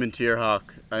 Him and Tierhawk.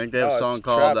 I think they have a song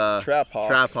called Trap Hawk.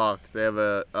 Trap Hawk. They have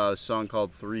a song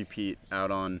called Three-Peat out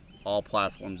on all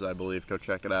platforms, I believe. Go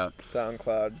check it out.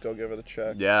 SoundCloud. Go give it a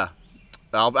check. Yeah.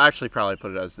 I'll actually probably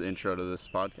put it as the intro to this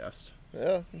podcast.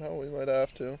 Yeah, no, we might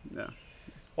have to. Yeah.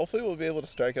 Hopefully we'll be able to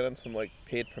start getting some like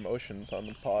paid promotions on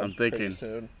the pod. I'm thinking pretty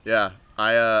soon. Yeah,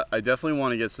 I definitely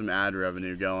want to get some ad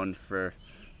revenue going for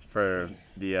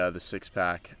the six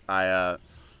pack. I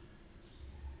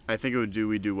think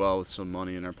we do well with some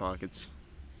money in our pockets.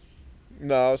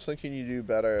 No, I was thinking you do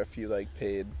better if you like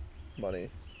paid money,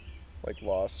 like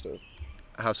lost it.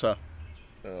 How so?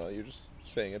 I don't know. You're just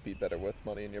saying it'd be better with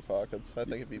money in your pockets. I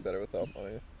think it'd be better without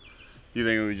money. You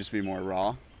think it would just be more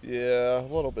raw? Yeah, a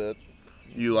little bit.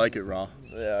 You like it raw?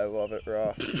 Yeah, I love it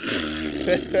raw.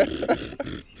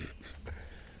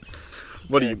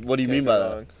 What do you mean by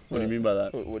that? What do you mean by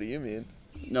that? What do you mean?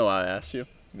 No, I asked you.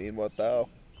 Mean what thou?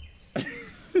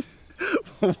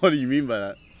 What do you mean by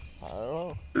that? I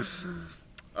don't know.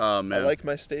 Oh man. I like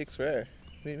my steaks rare.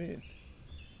 What do you mean?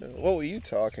 What were you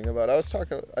talking about? I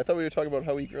thought we were talking about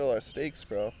how we grill our steaks,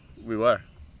 bro. We were.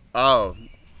 Oh,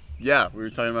 yeah. We were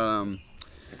talking about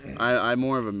I'm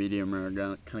more of a medium rare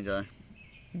kind of guy.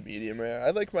 Medium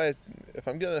rare. If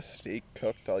I'm getting a steak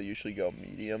cooked, I'll usually go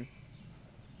medium.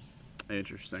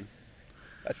 Interesting.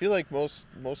 I feel like most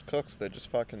cooks, they're just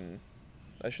fucking.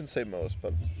 I shouldn't say most,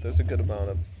 but there's a good amount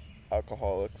of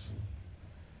alcoholics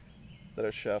that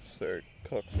are chefs or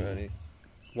cooks or any.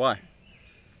 Why?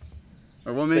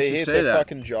 Or what makes you say that? They hate their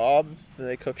fucking job and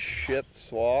they cook shit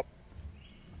slop.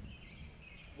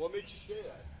 What makes you say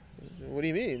that? What do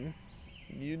you mean?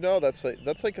 You know that's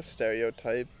like a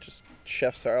stereotype. Just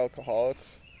chefs are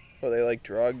alcoholics, or they like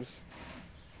drugs.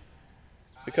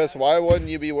 Because why wouldn't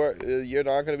you be you're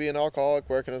not gonna be an alcoholic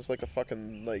working as like a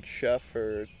fucking like chef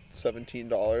for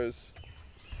 $17.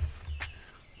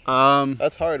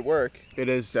 That's hard work. It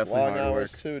is definitely long hard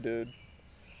hours work. too, dude.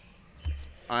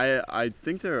 I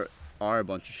think there are a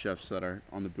bunch of chefs that are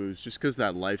on the booze just because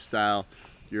that lifestyle.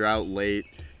 You're out late,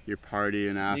 you're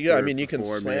partying after. You can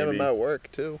slam them at work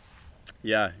too.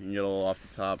 Yeah, you can get a little off the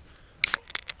top.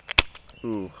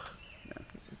 Ooh. Yeah.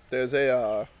 There's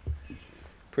a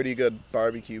pretty good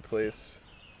barbecue place,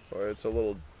 or it's a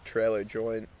little trailer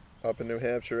joint up in New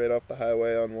Hampshire, right off the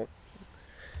highway in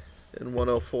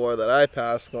 104 that I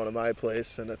passed going to my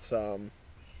place, and it's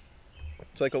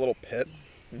like a little pit.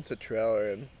 It's a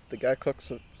trailer, and the guy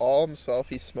cooks it all himself.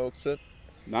 He smokes it.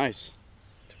 Nice.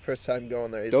 First time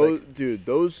going there, dude,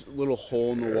 those little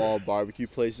hole-in-the-wall barbecue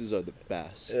places are the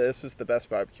best. This is the best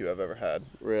barbecue I've ever had.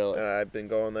 Really? And I've been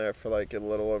going there for like a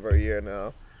little over a year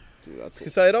now. Dude, that's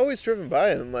because I had always driven by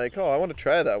it and like, oh, I want to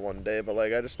try that one day, but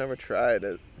like I just never tried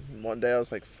it. And one day I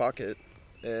was like, fuck it,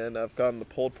 and I've gotten the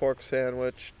pulled pork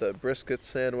sandwich, the brisket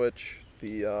sandwich,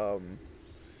 the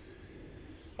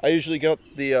I usually get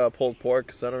the pulled pork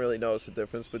because I don't really notice the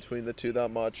difference between the two that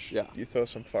much. Yeah. You throw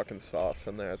some fucking sauce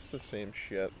in there, it's the same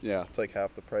shit. Yeah. It's like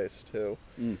half the price too.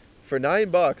 Mm. For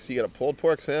 $9, you get a pulled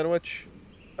pork sandwich,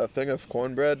 a thing of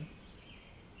cornbread,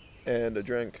 and a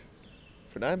drink.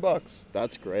 For $9.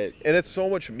 That's great. And it's so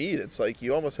much meat. It's like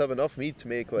you almost have enough meat to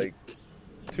make like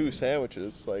 2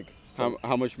 sandwiches. Like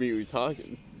how much meat are we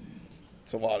talking?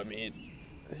 It's a lot of meat.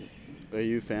 Are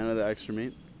you a fan of the extra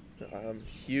meat? I'm a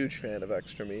huge fan of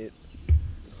extra meat.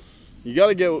 You got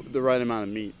to get the right amount of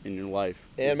meat in your life.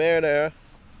 And marinara.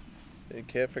 You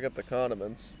can't forget the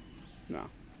condiments. No.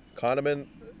 Condiment,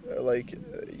 like,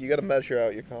 you got to measure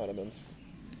out your condiments.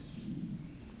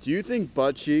 Do you think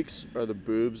butt cheeks are the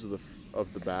boobs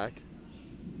of the back?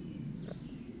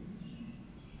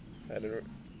 I don't.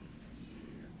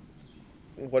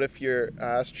 What if your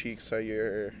ass cheeks are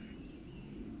your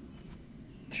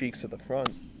cheeks at the front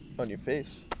on your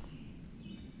face?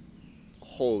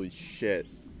 Holy shit.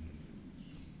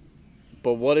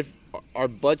 But what if are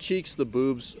butt cheeks the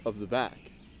boobs of the back?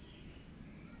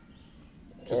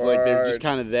 Because like they're just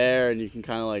kind of there, and you can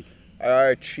kind of like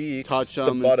our cheeks touch the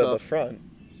them butt and of the stuff. front.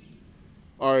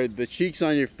 Are the cheeks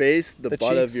on your face the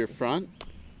butt of cheeks. your front?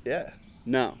 Yeah.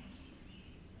 No.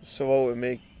 So what would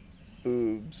make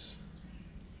boobs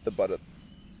the butt of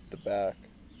the back,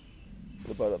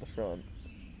 the butt of the front?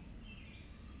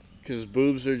 Because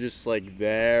boobs are just like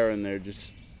there, and they're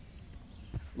just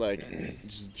like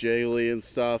just jiggly and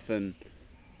stuff, and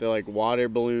they're like water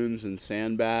balloons and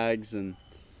sandbags, and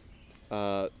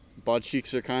butt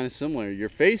cheeks are kind of similar. Your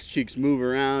face cheeks move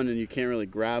around, and you can't really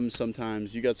grab them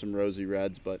sometimes. You got some rosy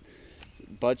reds, but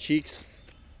butt cheeks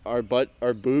are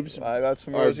boobs. I got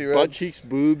some rosy reds. Butt cheeks,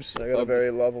 boobs. I got a very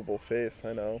lovable face.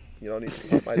 I know. You don't need to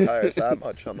pump my tires that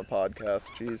much on the podcast.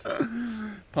 Jesus.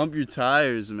 Pump your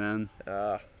tires, man.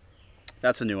 Ah.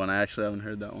 That's a new one. I actually haven't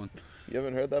heard that one. You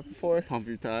haven't heard that before? Pump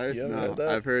your tires? You haven't No. heard that?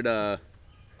 I've heard,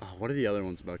 what are the other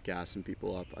ones about gassing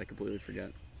people up? I completely forget.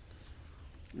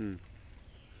 Dude,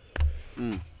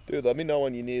 let me know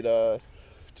when you need to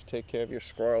take care of your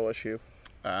squirrel issue.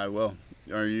 I will.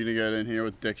 Are you to get in here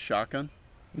with Dick's shotgun?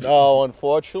 No,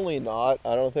 unfortunately not.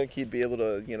 I don't think he'd be able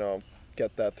to,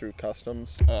 get that through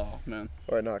customs. Oh, man.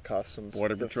 Or not customs.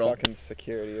 Border the Patrol? fucking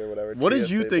security or whatever. What did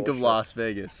you TSA think of bullshit. Las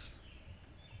Vegas?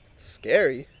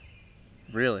 Scary.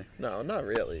 Really? No, not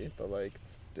really. But, like,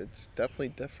 it's definitely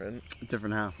different.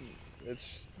 Different how?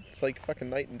 It's like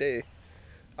fucking night and day.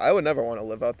 I would never want to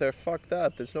live out there. Fuck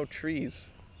that. There's no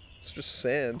trees. It's just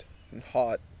sand and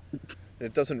hot. And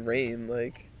it doesn't rain.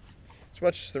 Like, as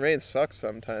much as the rain sucks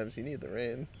sometimes, you need the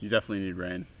rain. You definitely need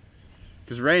rain.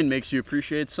 Because rain makes you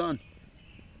appreciate sun.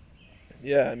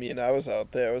 Yeah, I mean, I was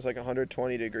out there. It was like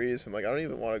 120 degrees. I'm like, I don't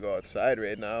even want to go outside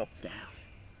right now. Damn.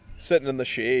 Sitting in the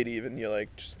shade even, you're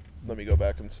like, just let me go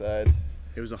back inside.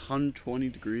 It was 120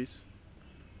 degrees.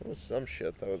 It was some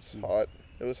shit that was hot.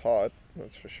 It was hot,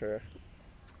 that's for sure.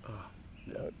 Oh,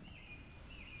 yeah. But,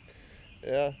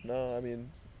 yeah, no, I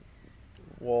mean,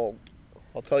 well,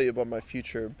 I'll tell you about my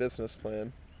future business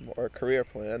plan or career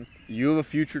plan. You have a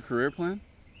future career plan?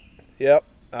 Yep,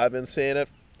 I've been saying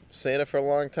it for a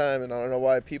long time, and I don't know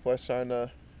why people are starting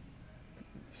to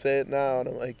say it now. And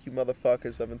I'm like, you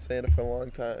motherfuckers, I've been saying it for a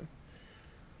long time.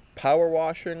 Power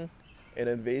washing and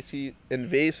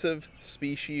invasive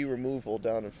species removal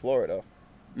down in Florida.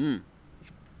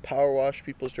 Power wash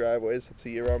people's driveways. It's a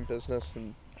year-round business,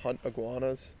 and hunt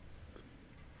iguanas.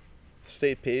 The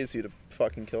state pays you to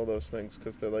fucking kill those things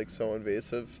because they're like so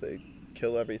invasive. They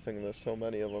kill everything. There's so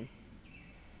many of them.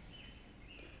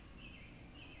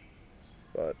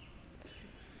 But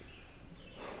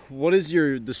what is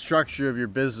the structure of your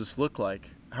business look like?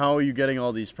 How are you getting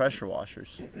all these pressure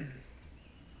washers?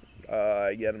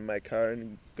 I get in my car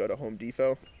and go to Home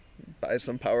Depot, buy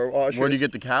some power washers. Where do you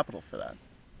get the capital for that?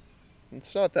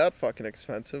 It's not that fucking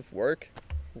expensive. Work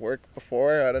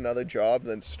before, add another job,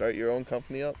 then start your own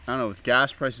company up. I don't know, with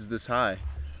gas prices this high.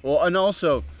 Well, and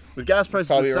also, with gas prices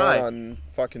Probably this run high. on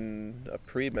fucking a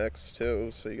premix too,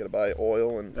 so you gotta buy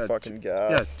oil and fucking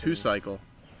gas. Yeah, 2-cycle.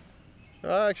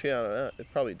 Actually, I don't know. It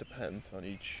probably depends on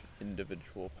each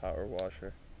individual power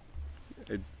washer.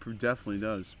 It definitely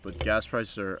does. But gas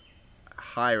prices are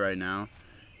high right now,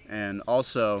 and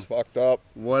also It's fucked up.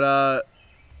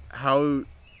 How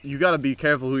you got to be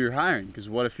careful who you're hiring, because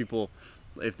what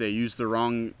if they use the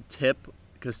wrong tip?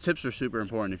 Because tips are super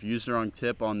important. If you use the wrong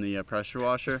tip on the pressure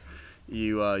washer,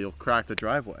 you'll crack the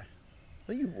driveway.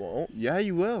 No, you won't. Yeah,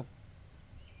 you will.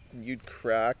 You'd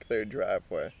crack their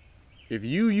driveway. If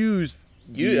you use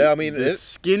the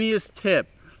skinniest tip,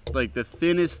 like the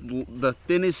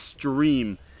thinnest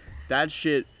stream, that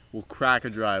shit will crack a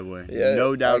driveway. Yeah,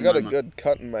 no doubt. I got a good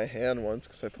cut in my hand once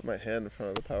because I put my hand in front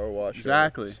of the power washer.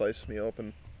 Exactly. And it sliced me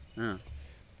open. Yeah.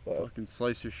 But, fucking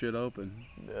slice your shit open.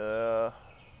 Yeah.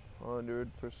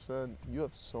 100%. You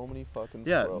have so many fucking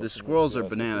squirrels. Yeah, the squirrels are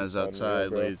bananas outside,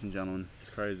 ladies and gentlemen. It's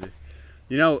crazy.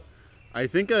 You know, I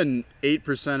think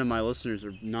 8% of my listeners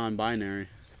are non-binary,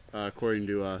 according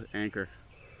to Anchor.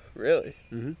 Really?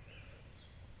 Mm-hmm.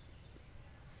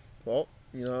 Well,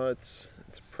 you know, it's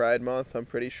Pride Month, I'm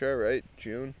pretty sure, right?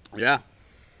 June? Yeah.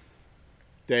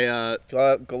 They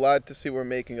glad to see we're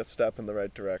making a step in the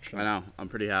right direction. I know. I'm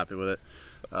pretty happy with it.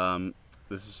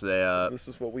 This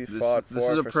is what we fought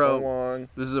for so long.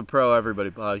 This is a pro everybody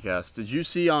podcast. Did you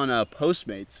see on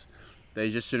Postmates? They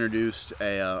just introduced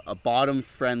a bottom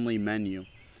friendly menu.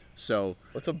 So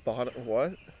what's a bottom?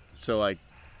 What? So like,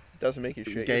 doesn't make you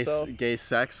shit yourself. Gay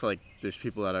sex. Like there's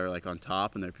people that are like on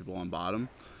top and there are people on bottom.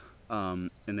 And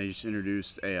they just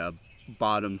introduced a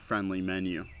bottom friendly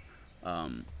menu,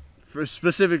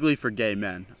 specifically for gay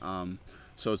men.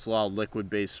 So it's a lot of liquid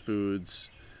based foods.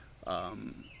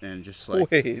 And just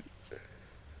like, wait,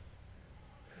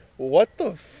 what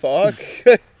the fuck?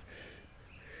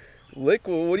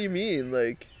 Liquid? What do you mean?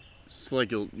 Like, it's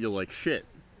like you'll like shit,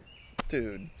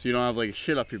 dude. So you don't have like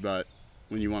shit up your butt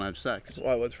when you want to have sex.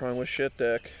 Why? What's wrong with shit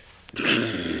dick?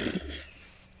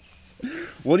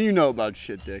 What do you know about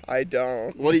shit dick? I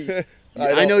don't. What do you?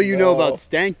 I know you know about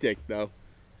stank dick though.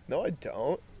 No, I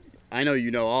don't. I know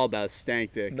you know all about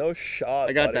stank dick. No shot.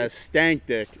 I got that stank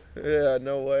dick. Yeah,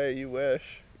 no way. You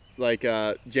wish. Like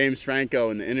James Franco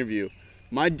in the interview.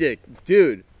 My dick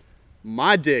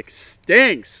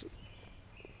stinks.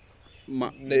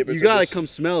 You gotta come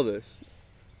smell this.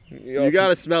 You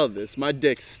gotta smell this. My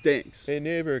dick stinks. Hey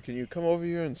neighbor, can you come over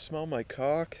here and smell my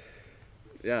cock?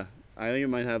 Yeah, I think it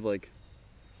might have like,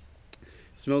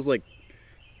 smells like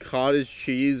cottage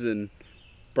cheese and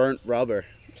burnt rubber.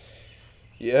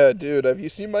 Yeah, dude. Have you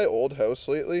seen my old house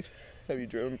lately? Have you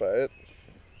driven by it?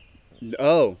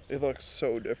 Oh. It looks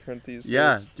so different these days.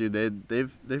 Yeah, dude.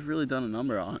 They've really done a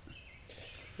number on it.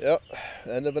 Yep.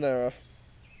 End of an era.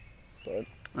 But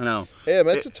I know. Hey, I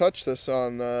meant to touch this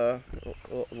on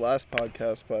last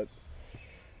podcast, but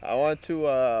I want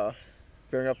to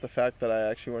bring up the fact that I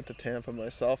actually went to Tampa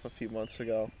myself a few months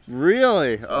ago.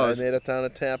 Really? Oh. I made it down to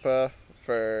Tampa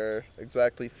for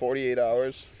exactly 48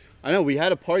 hours. I know, we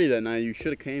had a party that night. You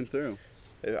should have came through.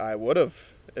 I would have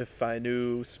if I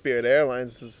knew Spirit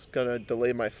Airlines was going to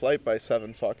delay my flight by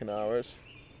 7 fucking hours.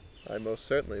 I most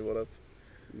certainly would have.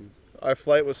 Our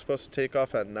flight was supposed to take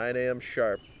off at 9 a.m.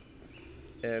 sharp,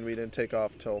 and we didn't take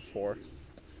off till 4.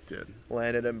 Dude.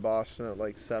 Landed in Boston at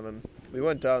like 7. We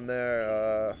went down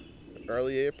there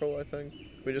early April, I think.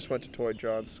 We just went to Toy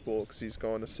John's school because he's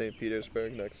going to St.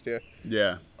 Petersburg next year.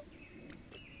 Yeah.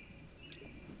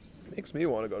 Makes me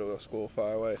want to go to a school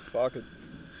far away. Fuck it.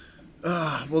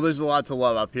 Well, there's a lot to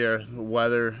love up here. The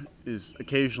weather is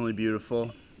occasionally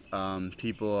beautiful.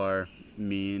 People are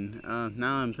mean.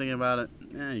 Now I'm thinking about it.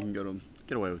 Yeah, you can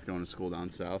get away with going to school down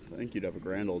south. I think you'd have a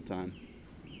grand old time.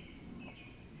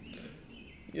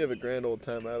 You have a grand old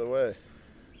time either way.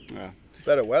 Yeah.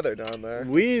 Better weather down there.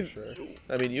 Sure.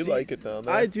 I mean, you like it down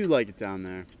there. I do like it down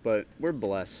there, but we're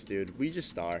blessed, dude. We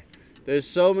just are. There's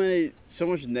so much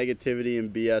negativity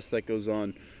and BS that goes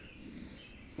on.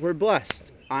 We're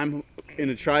blessed. I'm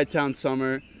in a tri-town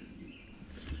summer.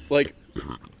 Like,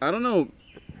 I don't know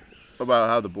about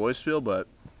how the boys feel, but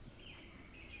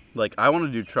like, I want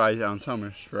to do tri-town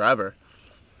summers forever.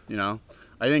 You know,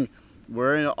 I think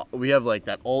we have like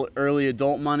that old early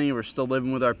adult money. We're still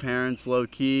living with our parents, low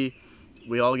key.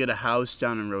 We all get a house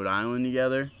down in Rhode Island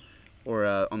together. Or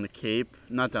on the Cape.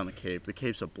 Not down the Cape. The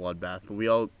Cape's a bloodbath. But we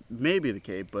all... Maybe the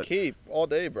Cape, but... Cape. All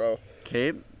day, bro.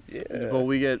 Cape? Yeah. But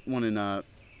we get one in...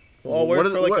 Well, we're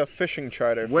for like a fishing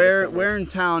charter. Where in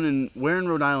town and... Where in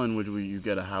Rhode Island would you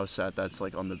get a house at that's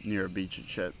like on the near a beach and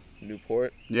shit?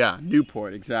 Newport? Yeah,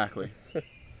 Newport. Exactly.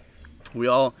 We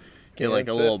all get like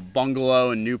a little bungalow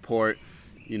in Newport.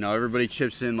 You know, everybody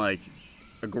chips in like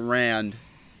 $1,000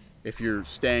 if you're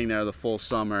staying there the full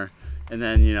summer. And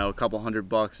then, you know, a couple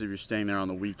 $100 if you're staying there on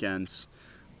the weekends.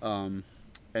 And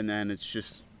then it's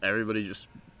just everybody just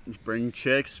bring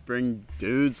chicks, bring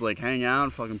dudes, like hang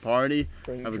out, fucking party,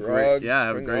 bring have drugs,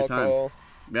 have a great alcohol. time.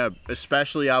 Yeah,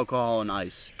 especially alcohol and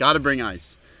ice. Gotta bring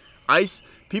ice. Ice.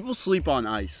 People sleep on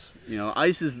ice. You know,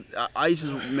 ice is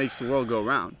makes the world go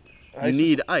round. You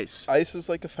need ice. Ice is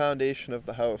like a foundation of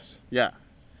the house. Yeah.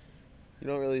 You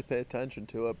don't really pay attention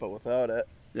to it, but without it.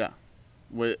 Yeah.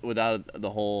 Without the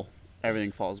whole,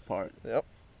 everything falls apart. Yep.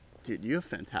 Dude, you have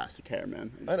fantastic hair,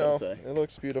 man. I know. It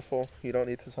looks beautiful. You don't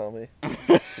need to tell me.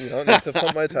 You don't need to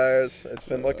pump my tires. It's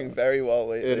been looking very well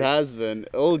lately. It has been.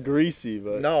 A little greasy,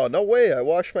 but... No way. I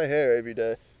wash my hair every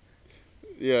day.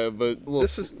 Yeah, but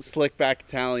this is slick back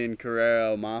Italian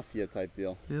Carrero Mafia type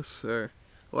deal. Yes, sir.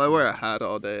 Well, I wear a hat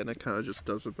all day, and it kind of just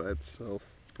does it by itself.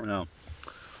 I know.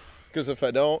 Because if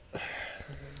I don't,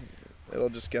 it'll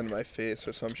just get in my face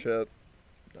or some shit.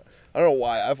 I don't know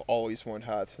why. I've always worn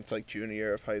hats since like junior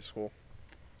year of high school.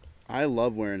 I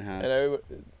love wearing hats. And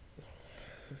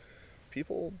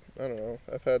people, I don't know.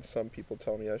 I've had some people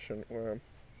tell me I shouldn't wear them.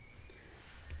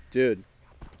 Dude,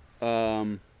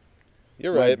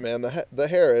 you're right, man. The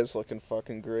hair is looking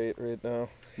fucking great right now.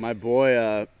 My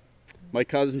boy, my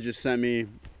cousin just sent me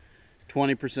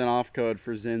 20% off code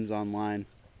for Zins online,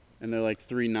 and they're like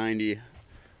 $3.90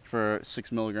 for 6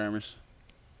 milligrammers.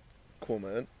 Cool,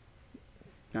 man.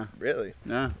 Yeah. Really?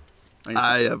 Yeah.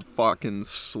 I have fucking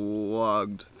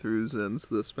slugged through Zins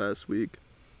this past week.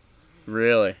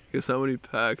 Really? Guess how many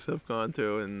packs I've gone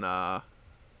through in the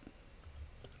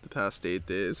past 8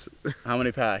 days? How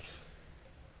many packs?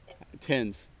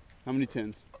 Tins. How many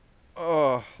tins?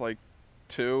 Oh, like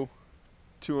 2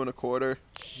 2.25.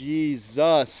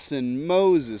 Jesus and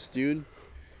Moses, dude.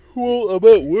 Well,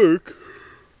 about work.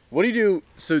 What do you do?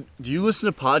 So, do you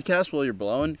listen to podcasts while you're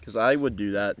blowing? Because I would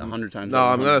do that 100 times. No,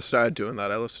 I'm going to start doing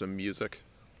that. I listen to music.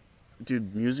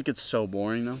 Dude, music gets so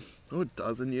boring, though. No, it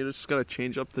doesn't. You just got to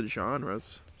change up the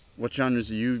genres. What genres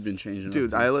have you been changing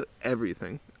Dude, up to?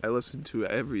 everything. I listen to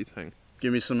everything.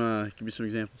 Give me some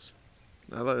examples.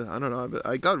 I don't know.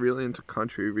 I got really into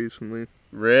country recently.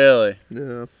 Really?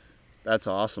 Yeah. That's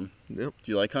awesome. Yep.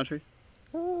 Do you like country?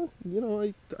 I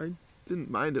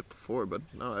didn't mind it before, but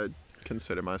no, I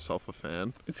consider myself a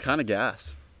fan. It's kind of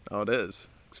gas. Oh, it is.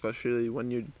 Especially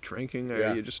when you're drinking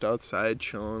or you're just outside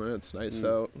chilling and it's nice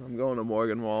out. I'm going to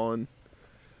Morgan Wallen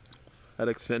at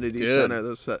Xfinity Center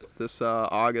this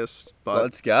August. But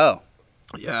let's go.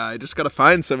 Yeah, I just got to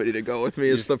find somebody to go with me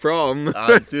is the problem.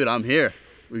 Dude, I'm here.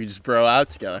 We can just bro out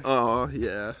together. Oh,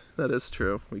 yeah. That is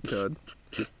true. We could.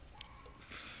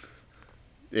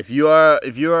 If you are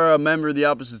a member of the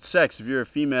opposite sex, if you're a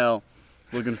female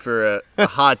looking for a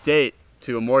hot date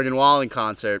to a Morgan Wallen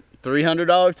concert,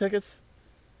 $300 tickets?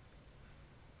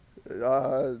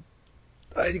 I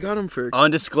got them for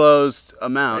undisclosed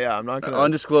amount. Yeah, I'm not gonna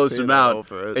undisclosed say amount.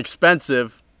 That over it.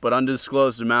 Expensive, but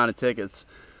undisclosed amount of tickets.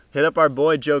 Hit up our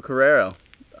boy Joe Carrero.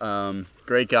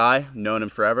 Great guy, known him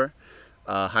forever.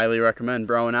 Highly recommend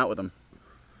broing out with him.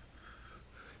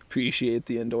 Appreciate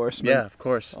the endorsement. Yeah, of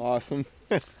course. Awesome.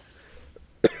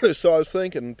 So I was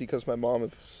thinking, because my mom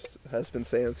has been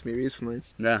saying it to me recently.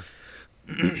 Yeah.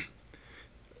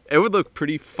 It would look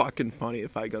pretty fucking funny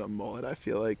if I got a mullet, I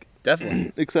feel like.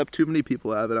 Definitely. Except too many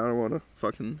people have it. I don't want to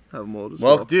fucking have a mullet as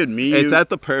well. Well, dude, it's at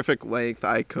the perfect length.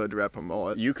 I could rep a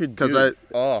mullet. You could do you got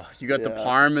the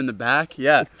parm in the back?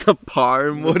 Yeah. The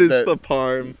parm? What is the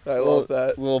parm? I love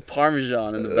that. Little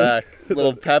Parmesan in the back.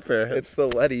 Little pepper. It's the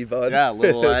Letty, bud. Yeah,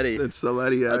 little Letty. It's the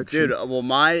Letty, action. Dude, well,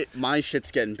 my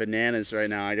shit's getting bananas right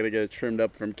now. I got to get it trimmed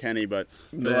up from Kenny, but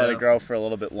let it grow for a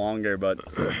little bit longer. But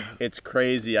it's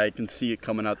crazy. I can see it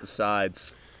coming out the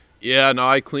sides. Yeah, no,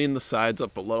 I cleaned the sides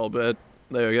up a little bit.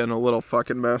 They're getting a little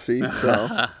fucking messy,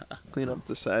 so clean up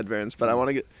the sideburns. But I want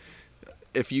to get,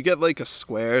 if you get like a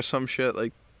square or some shit,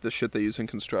 like the shit they use in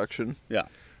construction. Yeah.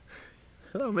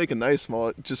 That'll make a nice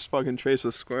mullet. Just fucking trace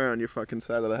a square on your fucking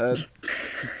side of the head.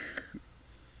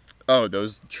 Oh,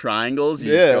 those triangles?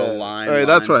 You just go line. All right,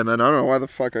 that's what I meant. I don't know why the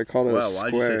fuck I called it a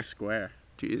square. Why'd you say square?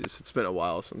 Jesus, it's been a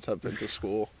while since I've been to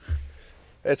school.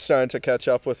 It's starting to catch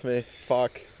up with me.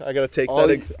 Fuck. I gotta take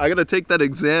I gotta take that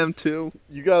exam too.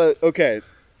 You gotta. Okay.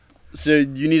 So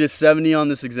you need a 70 on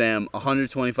this exam.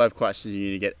 125 questions. You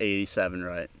need to get 87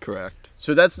 right. Correct.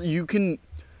 So that's you can.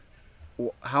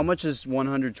 How much is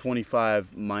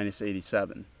 125 minus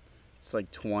 87? It's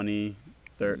like 20,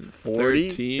 30, 40.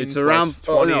 13 it's around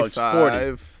 25, no, it's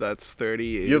 40. That's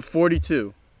 38. You have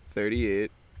 42.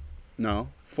 38. No,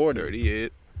 40.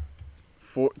 38.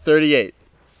 38.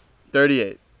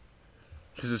 38.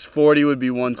 Because it's 40 would be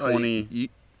 120.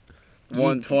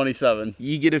 127.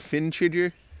 You get a fin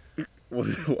chidger?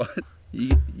 What?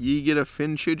 You get a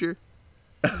fin chidger?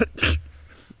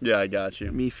 Yeah, I got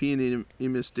you. Me fiend you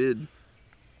misdid.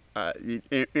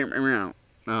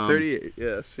 38.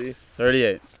 Yeah, see.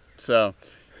 38. So,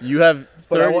 you have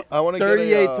 30, I want to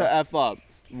 38 get to F up.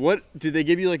 What, did they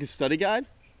give you like a study guide?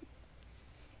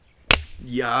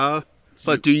 Yeah.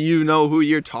 But do you know who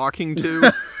you're talking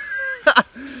to?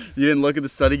 You didn't look at the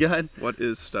study guide? What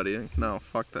is studying? No,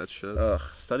 fuck that shit. Ugh,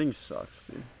 studying sucks,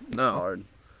 dude. It's hard.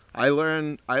 I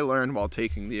learn while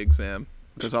taking the exam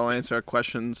because I'll answer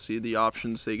questions, see the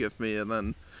options they give me, and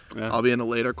then I'll be in a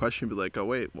later question be like, oh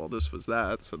wait, well this was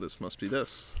that, so this must be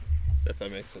this. If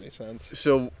that makes any sense.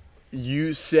 So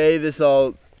you say this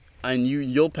all, and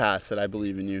you'll pass it. I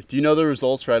believe in you. Do you know the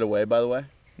results right away? By the way.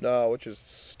 No, which is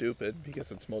stupid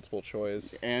because it's multiple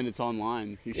choice. And it's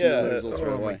online. You should know the results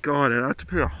right away. Oh my god, I have to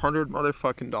pay $100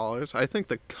 motherfucking dollars. I think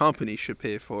the company should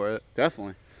pay for it.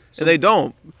 Definitely. And they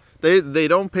don't. They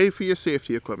don't pay for your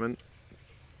safety equipment.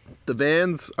 The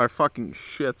vans are fucking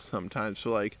shit sometimes.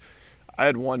 So like, I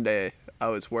had one day I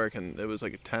was working. It was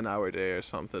like a 10-hour day or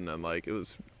something, and like it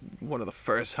was one of the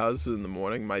first houses in the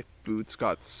morning. My boots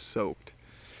got soaked.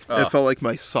 It felt like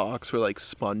my socks were like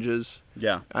sponges.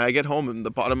 Yeah. And I get home and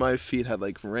the bottom of my feet had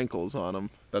like wrinkles on them.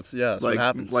 That's like, what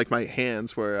happens. Like my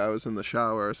hands where I was in the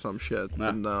shower or some shit. Yeah.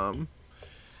 And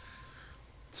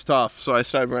it's tough. So I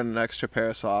started wearing an extra pair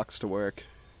of socks to work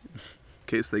in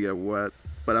case they get wet.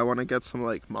 But I want to get some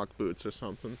like muck boots or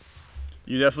something.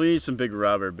 You definitely need some big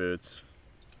rubber boots.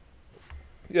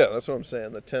 Yeah, that's what I'm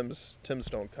saying. The Timbs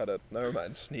don't cut it. Never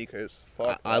mind sneakers.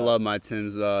 Fuck I love my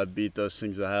Timbs. Beat those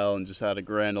things to hell and just had a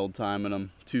grand old time in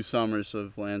them. 2 summers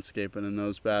of landscaping in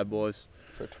those bad boys.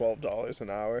 For $12 an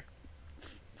hour.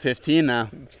 15 now.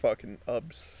 It's fucking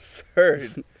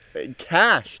absurd.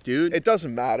 Cash, dude. It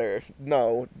doesn't matter.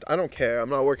 No, I don't care. I'm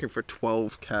not working for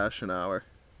 12 cash an hour.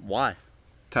 Why?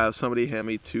 To have somebody hand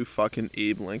me 2 fucking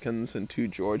Abe Lincolns and 2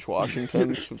 George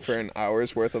Washingtons for an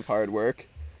hour's worth of hard work.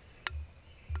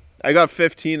 I got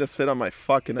 15 to sit on my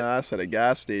fucking ass at a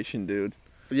gas station, dude.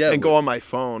 Yeah. And go on my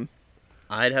phone.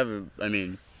 But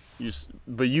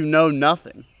you know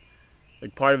nothing.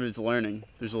 Like, part of it is learning.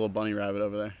 There's a little bunny rabbit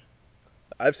over there.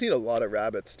 I've seen a lot of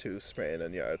rabbits, too, spraying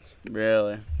in yards.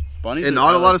 Really? Bunnies and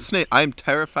not a lot of snakes. I'm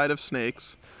terrified of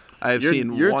snakes.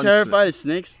 You're terrified of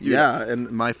snakes? Dude. Yeah,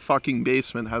 and my fucking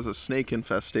basement has a snake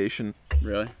infestation.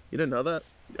 Really? You didn't know that?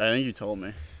 I think you told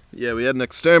me. Yeah, we had an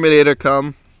exterminator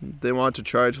come. They wanted to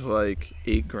charge like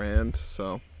 $8,000,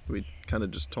 so we kind of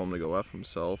just told him to go F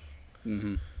himself.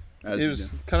 Mm-hmm. It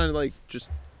was kind of like just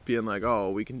being like,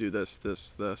 oh, we can do this.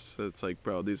 It's like,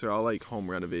 bro, these are all like home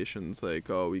renovations. Like,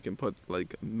 oh, we can put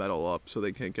like metal up so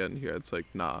they can't get in here. It's like,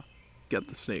 nah, get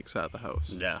the snakes out of the house.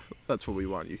 Yeah. That's what we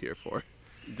want you here for.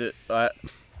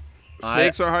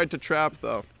 Snakes are hard to trap,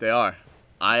 though. They are.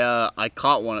 I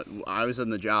caught one. I was in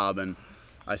the job, and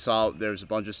I saw there was a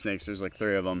bunch of snakes. There's like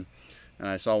 3 of them. And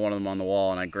I saw one of them on the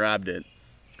wall, and I grabbed it.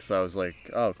 because I was like,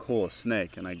 oh, cool, a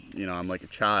snake. And I'm like a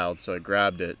child, so I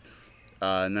grabbed it.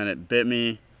 And then it bit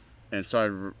me and it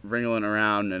started wriggling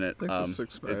around, and it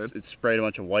sprayed a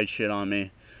bunch of white shit on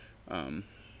me. And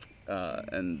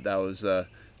that was,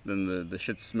 then the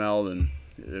shit smelled, and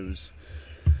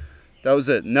that was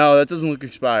it. No, that doesn't look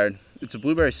expired. It's a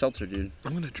blueberry seltzer, dude.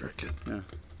 I'm going to drink it. Yeah.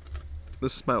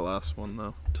 This is my last one,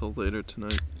 though, till later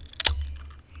tonight.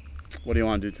 What do you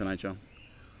want to do tonight, Joe?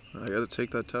 I got to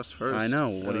take that test first. I know.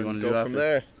 What do you want to do after? Go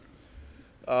from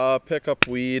there. Pick up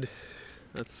weed.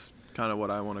 That's kind of what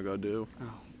I want to go do.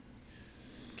 Oh.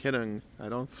 Kidding. I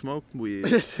don't smoke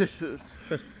weed.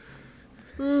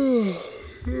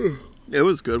 It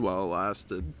was good while it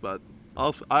lasted, but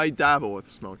I dabble with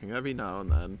smoking every now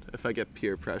and then if I get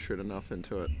peer pressured enough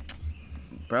into it.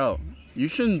 Bro, you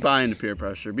shouldn't buy into peer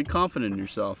pressure. Be confident in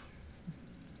yourself.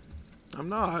 I'm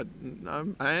not.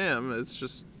 I am. It's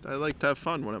just I like to have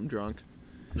fun when I'm drunk.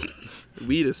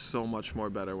 Weed is so much more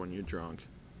better when you're drunk.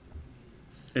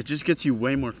 It just gets you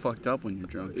way more fucked up when you're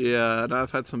drunk. Yeah, and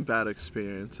I've had some bad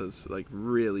experiences, like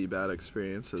really bad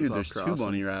experiences. Dude, there's 2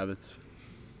 bunny rabbits.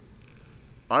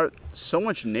 So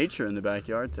much nature in the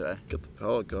backyard today. Get the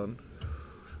pellet gun.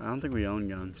 I don't think we own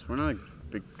guns. We're not a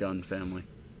big gun family.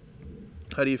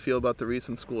 How do you feel about the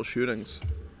recent school shootings?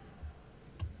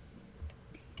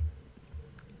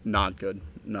 Not good.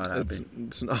 Not happy.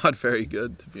 It's not very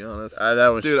good, to be honest.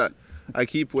 Dude, I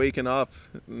keep waking up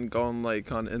and going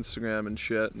like on Instagram and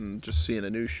shit and just seeing a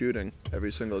new shooting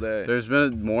every single day. There's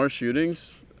been more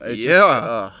shootings?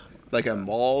 Like at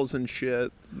malls and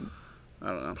shit. I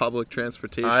don't know. Public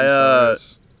transportation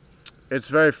centers. It's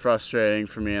very frustrating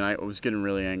for me, and I was getting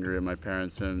really angry at my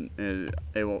parents, and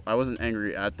I wasn't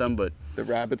angry at them, but... The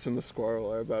rabbits and the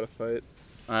squirrel are about to fight.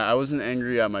 I wasn't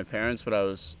angry at my parents, but I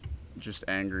was just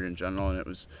angry in general, and it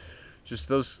was just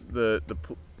the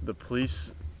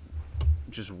police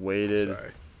just waited.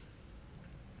 Sorry.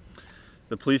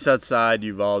 The police outside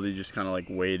Uvalde just kind of like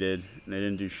waited, and they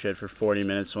didn't do shit for 40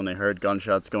 minutes when they heard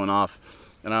gunshots going off.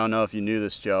 And I don't know if you knew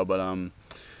this, Joe, but I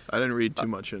didn't read too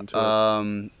much into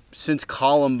it. Since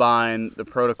Columbine, the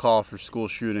protocol for school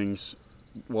shootings,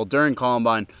 well, during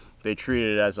Columbine, they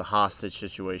treated it as a hostage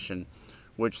situation,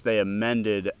 which they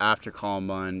amended after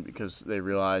Columbine because they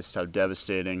realized how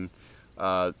devastating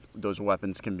those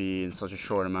weapons can be in such a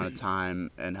short amount of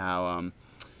time, and how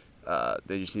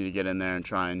they just need to get in there and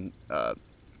try and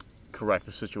correct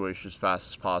the situation as fast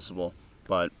as possible.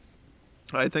 But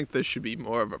I think there should be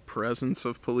more of a presence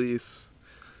of police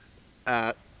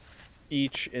at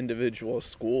each individual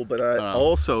school, but I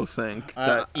also think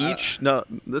that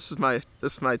this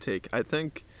is my take. I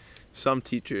think some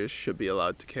teachers should be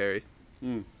allowed to carry.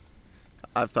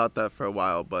 I've thought that for a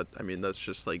while, but I mean that's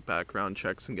just like background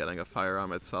checks and getting a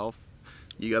firearm itself.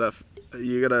 You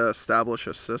gotta establish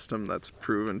a system that's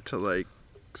proven to like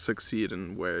succeed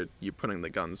in where you're putting the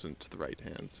guns into the right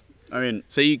hands. I mean,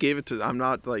 say you gave it to, I'm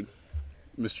not like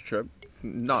Mr. Tripp.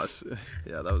 No,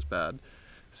 yeah, that was bad.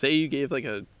 Say you gave like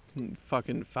a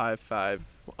fucking 5'5",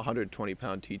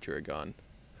 120-pound teacher a gun.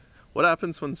 What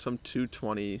happens when some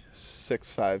 220,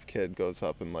 6'5" kid goes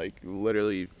up and like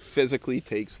literally physically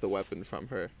takes the weapon from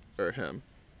her or him?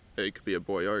 It could be a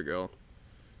boy or a girl.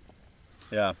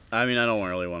 Yeah, I mean, I don't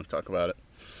really want to talk about it.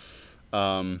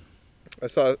 I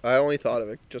only thought of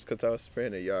it just because I was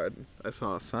spraying a yard. I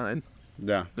saw a sign.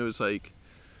 Yeah. It was like,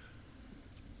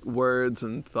 words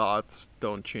and thoughts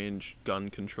don't change gun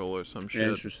control or some shit.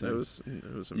 Interesting. It was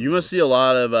amazing. You must see a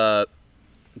lot of,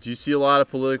 do you see a lot of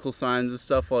political signs and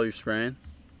stuff while you're spraying?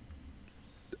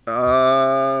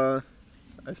 I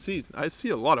see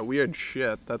a lot of weird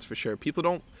shit, that's for sure.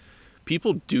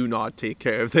 People do not take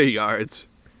care of their yards.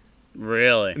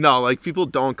 Really? No, like, people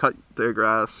don't cut their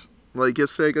grass. Like,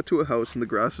 yesterday I got to a house and the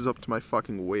grass is up to my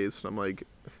fucking waist, and I'm like,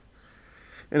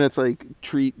 and it's like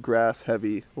treat grass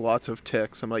heavy, lots of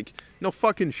ticks. I'm like, no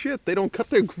fucking shit, they don't cut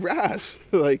their grass.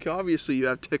 Like, obviously you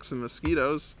have ticks and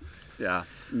mosquitoes. Yeah,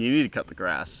 you need to cut the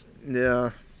grass. Yeah.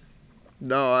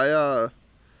 No, I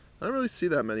don't really see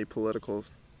that many political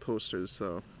posters,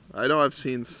 though. I know I've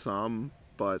seen some,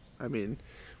 but I mean,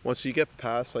 once you get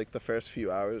past like the first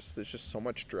few hours, there's just so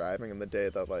much driving in the day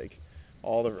that like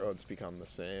all the roads become the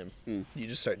same. You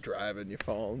just start driving, you're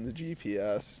following the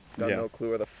GPS, got no clue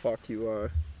where the fuck you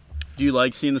are. Do you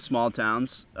like seeing the small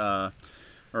towns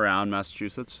around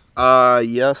Massachusetts?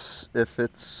 Yes, if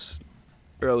it's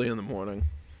early in the morning.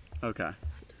 Okay.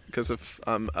 Because if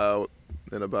I'm out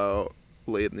and about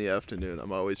late in the afternoon,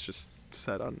 I'm always just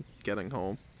set on getting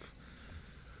home.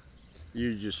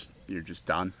 You're just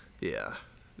done. Yeah,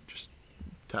 just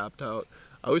tapped out.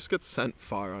 I always get sent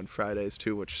far on Fridays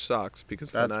too, which sucks because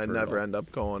then I never end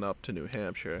up going up to New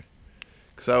Hampshire.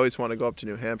 Because I always want to go up to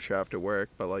New Hampshire after work,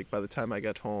 but like by the time I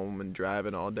get home and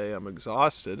driving all day, I'm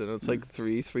exhausted, and it's like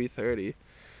 3:30.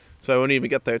 So I won't even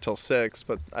get there till 6,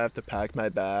 but I have to pack my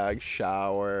bag,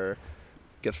 shower,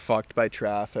 get fucked by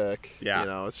traffic. Yeah. You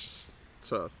know, it's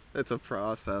a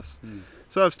process.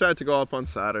 So I've started to go up on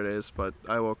Saturdays, but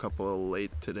I woke up a little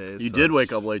late today. You did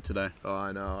wake up late today. Oh,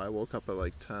 I know. I woke up at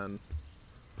like 10,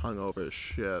 hungover as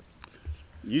shit.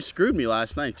 You screwed me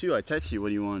last night too. I texted you what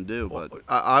do you want to do, but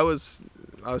I was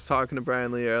talking to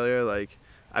Brian Lee earlier, like,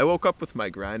 I woke up with my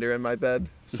grinder in my bed,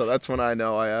 so that's when I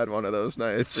know I had one of those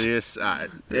nights. Yes,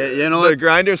 you know what? The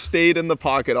grinder stayed in the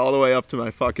pocket all the way up to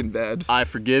my fucking bed. I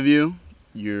forgive you.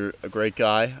 You're a great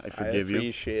guy. I forgive you. I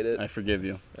appreciate it. I forgive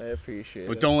you. I appreciate it.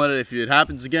 But don't let it, if it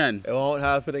happens again. It won't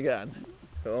happen again.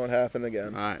 It won't happen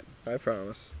again. All right. I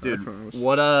promise. Dude, I promise.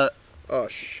 what, Oh,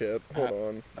 shit. Hold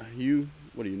on.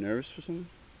 What are you, nervous for something?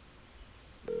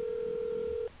 Can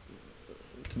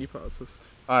you pause this?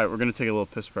 All right, we're going to take a little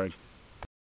piss break.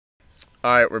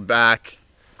 All right, we're back.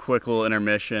 Quick little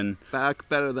intermission. Back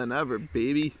better than ever,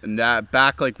 baby. And that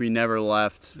back like we never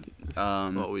left.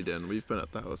 Well, we didn't. We've been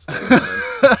at the house.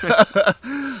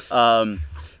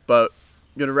 But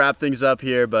gonna wrap things up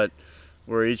here. But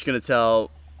we're each gonna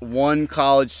tell one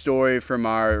college story from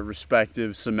our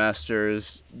respective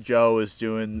semesters. Joe is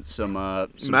doing some Mass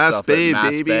stuff Bay, at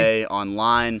Mass baby. Bay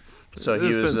online. So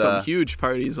There's he was been some huge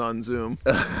parties on Zoom.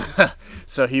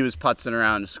 So he was putzing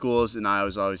around in schools, and I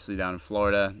was obviously down in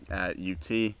Florida at UT.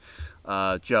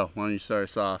 Joe, why don't you start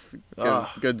us off?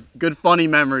 Good funny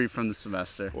memory from the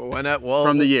semester.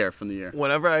 From the year.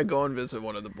 Whenever I go and visit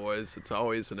one of the boys, it's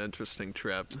always an interesting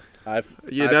trip.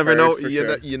 You never know.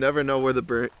 You never know where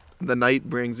the night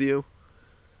brings you.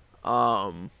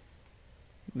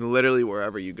 Literally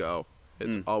wherever you go,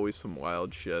 it's always some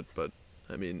wild shit. But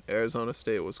I mean, Arizona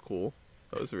State was cool.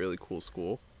 That was a really cool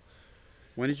school.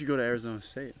 When did you go to Arizona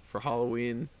State? For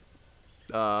Halloween.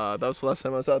 That was the last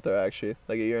time I was out there, actually.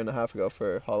 Like a year and a half ago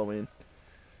for Halloween.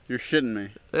 You're shitting me.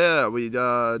 Yeah, we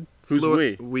Who's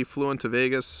we? We flew into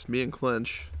Vegas, me and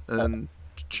Clinch, and then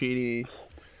Cheney,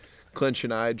 Clinch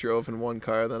and I drove in one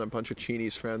car, then a bunch of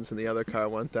Cheney's friends in the other car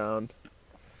went down.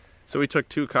 So we took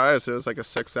 2 cars. It was like a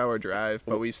 6-hour drive,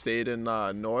 but we stayed in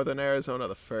northern Arizona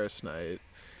the first night.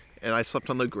 And I slept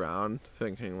on the ground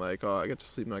thinking like, oh, I get to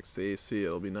sleep next to AC.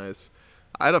 It'll be nice.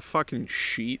 I had a fucking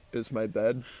sheet as my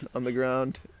bed on the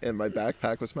ground, and my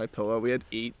backpack was my pillow. We had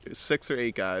 6 or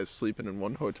 8 guys sleeping in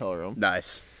one hotel room.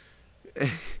 Nice.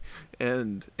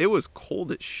 And it was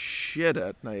cold as shit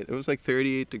at night. It was like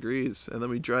 38 degrees. And then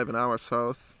we drive an hour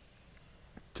south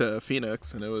to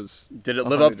Phoenix, and it was. Did it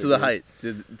live up to the hype?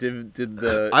 Did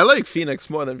the? I like Phoenix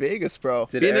more than Vegas, bro.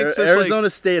 Did Phoenix Arizona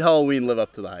State Halloween live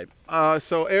up to the hype?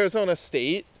 So Arizona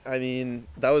State, I mean,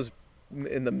 that was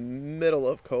in the middle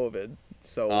of COVID.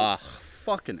 So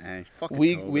fucking A.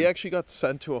 Fucking we actually got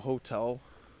sent to a hotel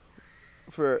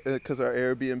because our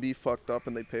Airbnb fucked up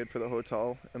and they paid for the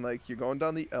hotel. And like you're going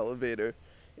down the elevator,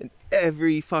 and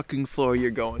every fucking floor you're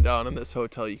going down in this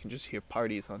hotel, you can just hear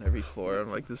parties on every floor.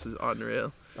 I'm like, this is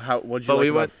unreal. What'd you like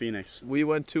about Phoenix? We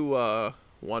went to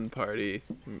one party.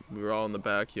 We were all in the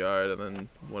backyard, and then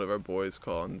one of our boys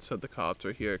called and said the cops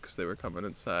were here because they were coming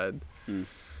inside.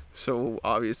 So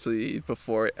obviously,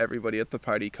 before everybody at the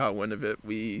party caught wind of it,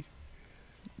 we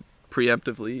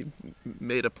preemptively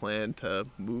made a plan to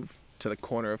move to the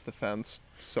corner of the fence,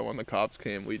 so when the cops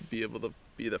came, we'd be able to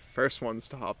be the first ones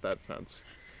to hop that fence.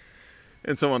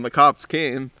 And so when the cops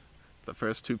came, the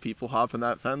first 2 people hopping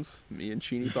that fence, me and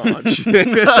Cheney Bonch.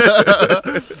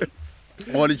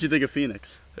 What did you think of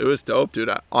Phoenix? It was dope, dude.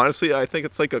 Honestly, I think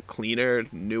it's like a cleaner,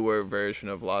 newer version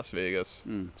of Las Vegas.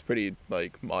 It's pretty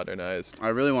like modernized. I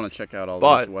really want to check out all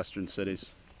those western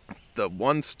cities. The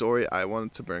one story I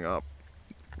wanted to bring up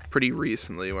pretty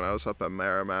recently when I was up at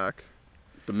Merrimack.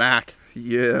 The Mac.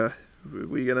 Yeah,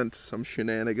 we get into some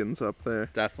shenanigans up there.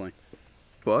 Definitely.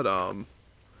 But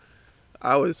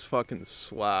I was fucking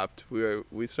slapped.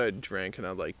 We started drinking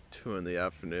at like 2 in the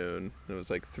afternoon. It was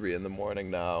like 3 in the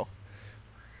morning now.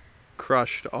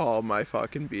 Crushed all my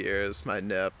fucking beers, my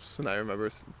nips, and I remember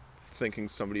thinking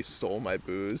somebody stole my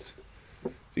booze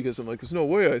because I'm like, there's no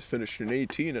way I finished an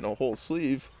 18 in a whole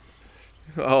sleeve.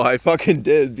 Oh, I fucking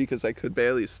did because I could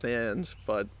barely stand.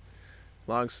 But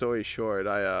long story short,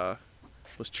 I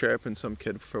was chirping some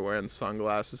kid for wearing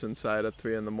sunglasses inside at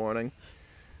 3 in the morning.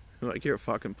 I'm like, you're a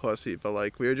fucking pussy. But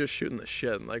like, we were just shooting the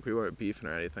shit, and like we weren't beefing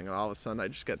or anything, and all of a sudden I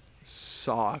just get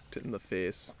socked in the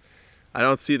face. I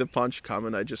don't see the punch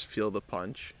coming, I just feel the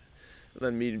punch. And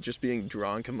then me just being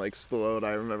drunk and like slowed,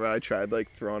 I remember I tried like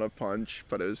throwing a punch,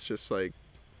 but it was just like,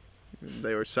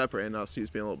 they were separating us. He was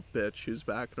being a little bitch, he was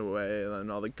backing away, and then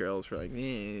all the girls were like,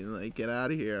 like, get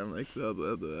out of here. I'm like, blah,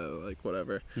 blah, blah, like,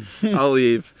 whatever. I'll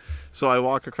leave. So I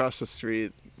walk across the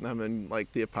street. I'm in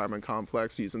like the apartment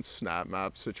complex using Snap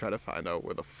Maps to try to find out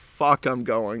where the fuck I'm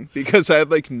going because I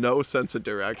had like no sense of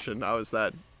direction. I was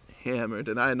that hammered,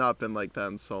 and I had not been like that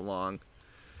in so long.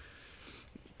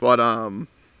 But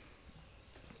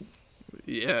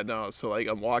yeah, no, so like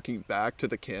I'm walking back to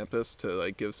the campus to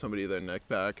like give somebody their neck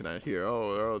back, and I hear,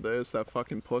 oh, there's that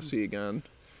fucking pussy again.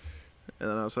 And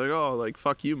then I was like, oh, like,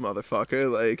 fuck you,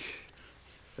 motherfucker, like.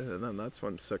 And then that's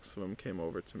when 6 of them came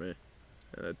over to me,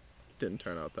 and it didn't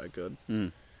turn out that good.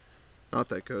 Not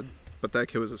that good. But that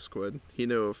kid was a squid. He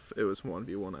knew if it was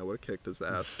 1v1, I would have kicked his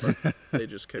ass, but they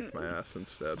just kicked my ass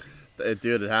instead.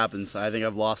 Dude, it happens. I think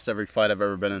I've lost every fight I've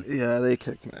ever been in. Yeah, they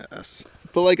kicked my ass.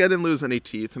 But, like, I didn't lose any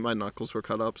teeth, and my knuckles were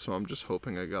cut up, so I'm just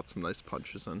hoping I got some nice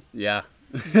punches in. Yeah.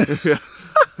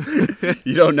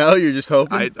 You don't know? You're just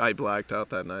hoping? I blacked out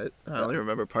that night. I only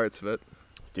remember parts of it.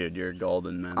 Dude, you're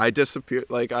golden, man. I disappeared.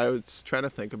 Like, I was trying to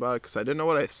think about it because I didn't know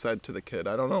what I said to the kid.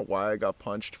 I don't know why I got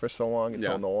punched for so long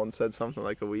until Nolan said something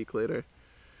like a week later.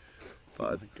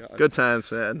 But good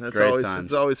times, man.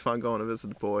 It's always fun going to visit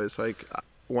the boys. Like,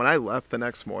 when I left the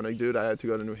next morning, dude, I had to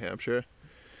go to New Hampshire.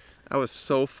 I was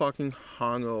so fucking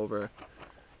hungover.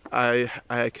 I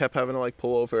kept having to, like,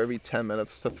 pull over every 10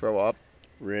 minutes to throw up.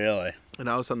 Really? And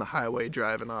I was on the highway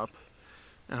driving up.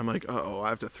 And I'm like, I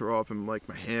have to throw up, and like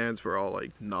my hands were all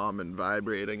like numb and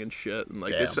vibrating and shit, and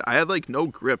like I had like no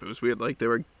grip. It was weird, like they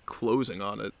were closing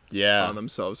on it, on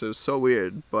themselves. It was so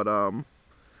weird, but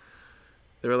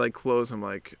they were like closed. I'm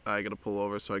like, I gotta pull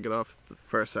over, so I get off the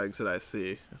first exit I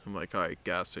see. I'm like, all right,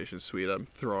 gas station, sweet. I'm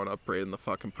throwing up right in the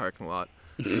fucking parking lot.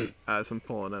 As I'm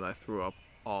pulling in, I threw up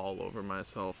all over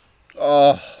myself.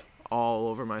 Oh, all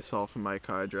over myself in my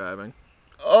car driving.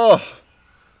 Oh.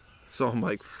 So I'm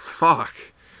like, fuck.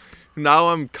 Now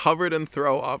I'm covered in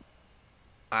throw up.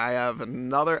 I have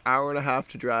another hour and a half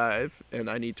to drive, and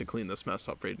I need to clean this mess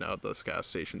up right now at this gas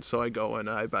station. So I go and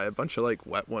I buy a bunch of like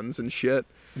wet ones and shit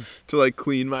to like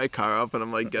clean my car up, and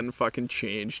I'm like getting fucking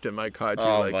changed in my car too.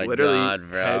 Like literally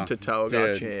head to toe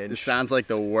got changed. It sounds like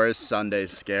the worst Sunday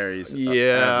scaries.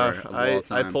 Yeah, ever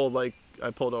I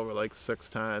pulled over like 6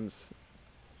 times,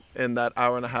 in that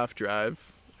hour and a half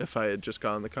drive. If I had just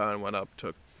got in the car and went up,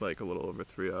 took like a little over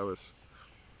 3 hours.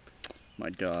 My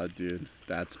God, dude,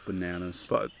 that's bananas.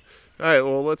 But all right,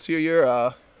 well, let's hear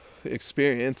your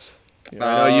experience. I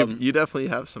know you definitely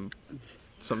have some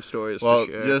stories to share. Well,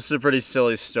 just a pretty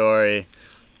silly story.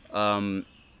 We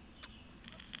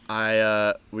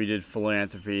did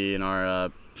philanthropy in our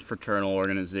fraternal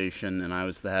organization, and I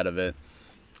was the head of it.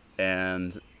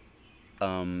 And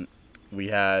we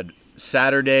had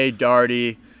Saturday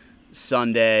Darty,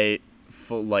 Sunday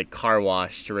full, like car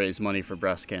wash to raise money for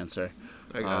breast cancer.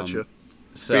 I gotcha.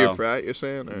 So, for your frat, you're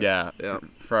saying? Or? Yeah.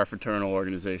 For our fraternal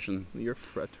organization. Your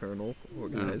fraternal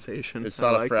organization. It's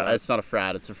not a frat. It's not a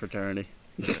frat. It's a fraternity.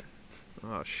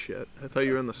 Oh shit! I thought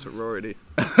you were in the sorority.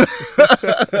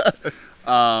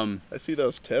 I see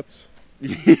those tits.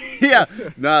 Yeah.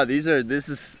 No, this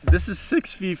is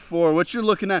 6'4". What you're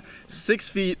looking at, 6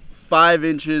 feet 5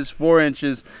 inches, 4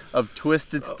 inches of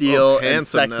twisted steel and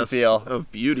sex appeal. Of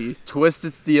beauty.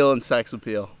 Twisted steel and sex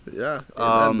appeal. Yeah.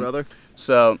 Amen, brother.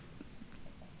 So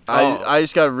I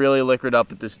just got really liquored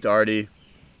up at this Darty,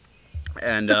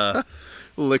 and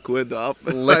liquored up.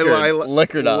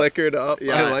 Liquored up. Liquored up.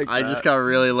 Yeah, I like that. I just got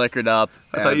really liquored up.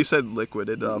 I thought you said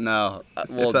liquided up. No,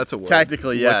 well, if that's a word.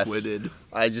 Technically, yes. Liquided.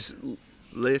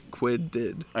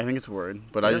 Liquided. I think it's a word,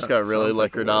 but I just got really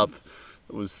liquored up.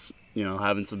 It was,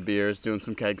 having some beers, doing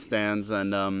some keg stands,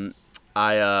 and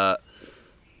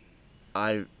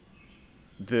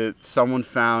someone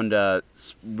found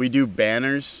we do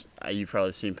banners. You've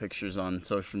probably seen pictures on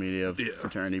social media of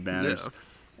fraternity banners,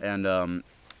 and one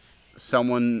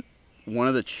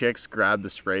of the chicks grabbed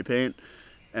the spray paint,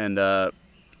 and I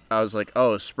was like,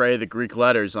 "Oh, spray the Greek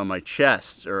letters on my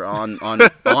chest or on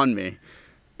me,"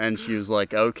 and she was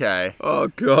like, "Okay." Oh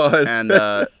God.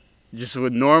 And just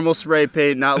with normal spray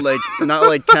paint, not like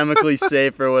chemically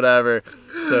safe or whatever.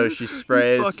 So she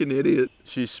sprays. You fucking idiot.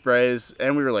 She sprays,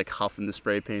 and we were like huffing the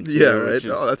spray paint too. Yeah, right.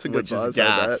 That's a good buzz. Which is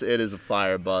gas. It is a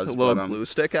fire buzz. A little glue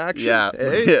stick action. Yeah,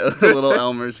 hey? A little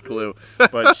Elmer's glue.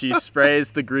 But she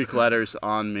sprays the Greek letters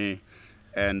on me,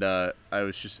 and I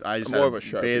just had a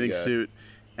bathing suit,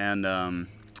 and I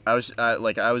was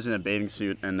in a bathing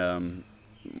suit, and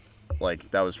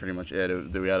that was pretty much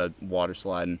it. We had a water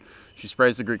slide, and she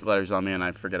sprays the Greek letters on me, and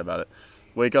I forget about it.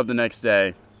 Wake up the next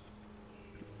day.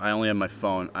 I only have my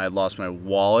phone. I had lost my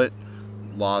wallet,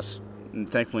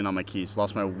 thankfully not my keys.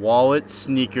 Lost my wallet,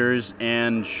 sneakers,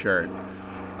 and shirt.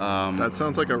 That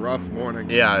sounds like a rough morning.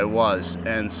 Yeah, it was.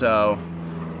 And so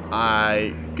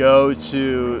I go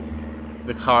to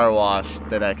the car wash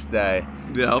the next day.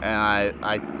 Yep. And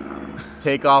I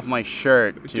take off my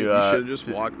shirt to. Dude, you should have just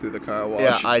walked through the car wash.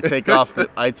 Yeah, I take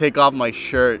off my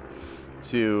shirt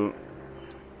to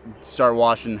start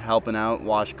helping out,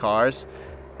 wash cars.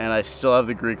 And I still have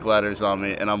the Greek letters on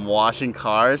me, and I'm washing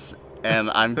cars, and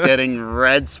I'm getting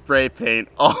red spray paint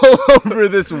all over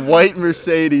this white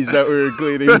Mercedes that we were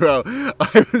cleaning, bro.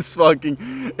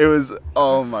 It was,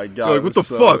 oh my God. Like, what the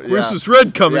fuck? Where's this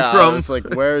red coming from? I was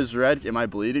like, where is red? Am I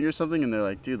bleeding or something? And they're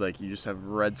like, dude, you just have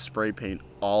red spray paint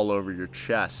all over your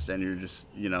chest, and you're just,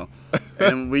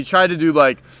 And we tried to do,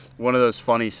 one of those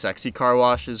funny, sexy car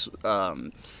washes.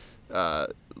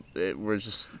 We're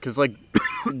just because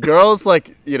girls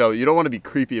you don't want to be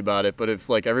creepy about it, but if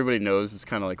everybody knows it's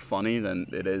kind of funny, then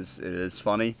it is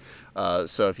funny.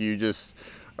 So if you just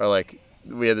are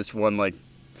we had this one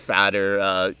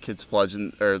fatter kids pledge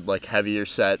or heavier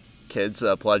set kids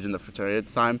pledge in the fraternity at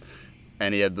the time,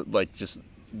 and he had just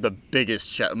the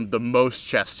biggest the most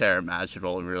chest hair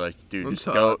imaginable, and we were like, dude, just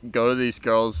go to these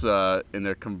girls in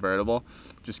their convertible.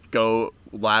 Just go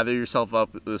lather yourself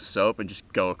up with soap and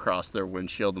just go across their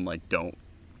windshield and don't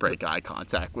break eye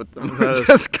contact with them.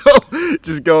 just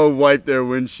go and wipe their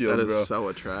windshield. That is bro. So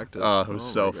attractive. Oh, it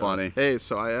was so funny. Hey,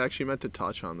 so I actually meant to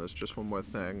touch on this. Just one more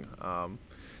thing.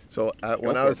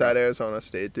 When I was at Arizona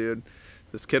State, dude,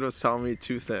 this kid was telling me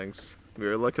 2 things. We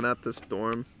were looking at this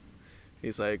dorm.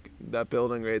 He's like, that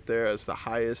building right there is the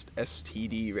highest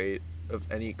STD rate of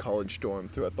any college dorm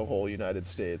throughout the whole United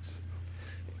States.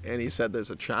 And he said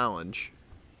there's a challenge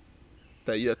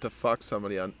that you have to fuck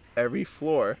somebody on every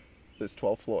floor. There's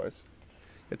 12 floors.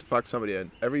 You have to fuck somebody on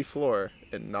every floor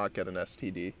and not get an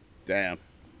STD. Damn.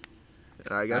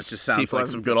 And I guess that just sounds like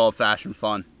some good old-fashioned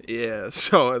fun. Yeah,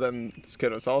 so then this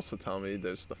kid was also telling me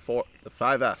there's the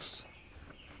 5 Fs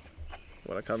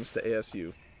when it comes to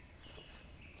ASU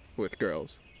with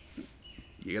girls.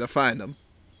 You gotta find them.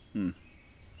 You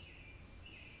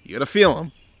gotta feel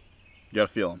them. You gotta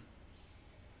feel them.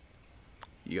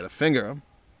 You gotta finger them.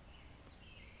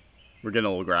 We're getting a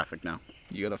little graphic now.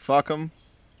 You gotta fuck them.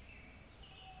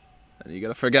 And you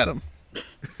gotta forget them.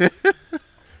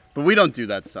 But we don't do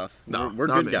that stuff. No, we're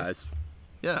good guys.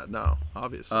 Yeah, no,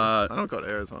 obviously. I don't go to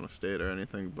Arizona State or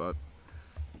anything, but...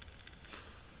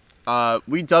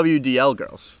 we WDL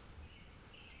girls.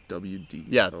 WDL?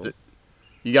 Yeah.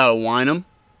 You gotta wine them.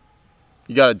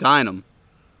 You gotta dine them.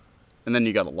 And then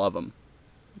you gotta love them.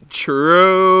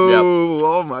 True. Yep.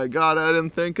 Oh my God, I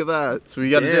didn't think of that. So we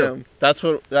gotta do.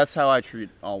 That's how I treat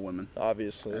all women.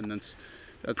 Obviously. And that's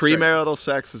premarital great.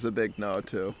 Sex is a big no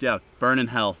too. Yeah, burn in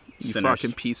hell. You sinners.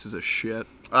 fucking pieces of shit.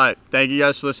 All right, thank you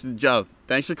guys for listening to Joe.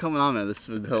 Thanks for coming on, man. This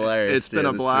was hilarious. It's been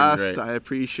a blast. I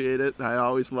appreciate it. I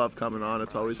always love coming on.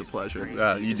 It's always a pleasure.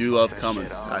 Yeah, you do love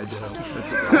coming. I do.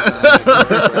 It's a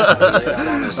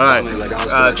blast. All right.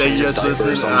 Thank you guys for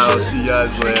listening. I'll see you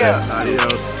guys later.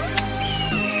 Adios.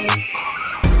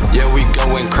 Yeah, we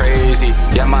going crazy.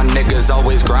 Yeah, my niggas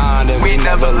always grinding. We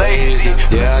never lazy.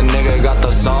 Yeah, nigga got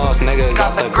the sauce. Nigga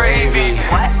got the gravy.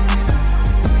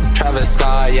 Travis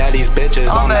Scott, yeah, these bitches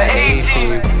on the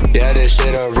A-team. Yeah, this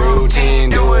shit a routine,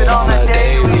 do it on a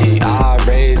daily. I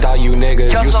raised all you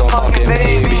niggas, you some fucking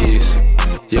babies.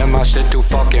 Yeah, my shit too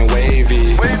fucking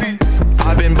wavy.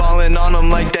 I've been ballin' on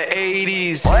them like the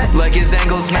 80s. Like his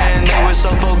angles, man, they were so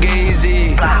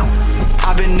fugazi.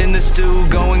 I've been in the stew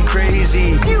going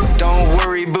crazy. Don't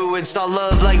worry, boo, it's all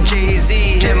love like Jay-Z.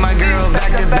 Hit my girl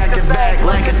back to back to back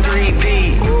like a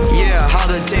 3P. Yeah, how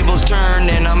the tables turn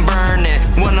and I'm burning.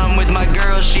 When I'm with my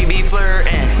girl, she be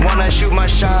flirting. When I shoot my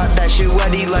shot, that shit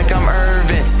wetty like I'm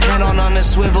Irvin. Head on the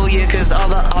swivel, yeah, cause all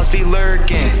the ops be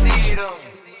lurking.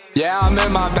 Yeah, I'm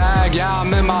in my bag, yeah,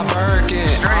 I'm in my Birkin.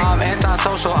 I'm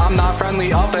antisocial, I'm not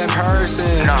friendly up in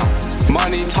person.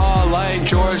 Money tall like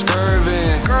George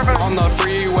Gervin. On the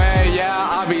freeway, yeah,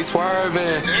 I be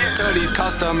swerving. To these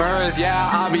customers, yeah,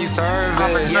 I be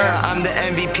serving. Yeah, I'm the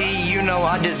MVP, you know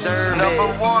I deserve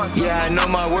it. Yeah, I know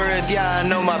my worth, yeah, I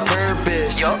know my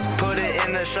purpose. Put it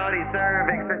in the shawty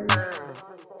cervix.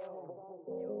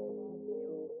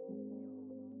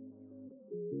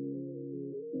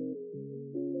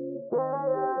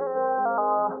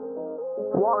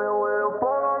 Walking with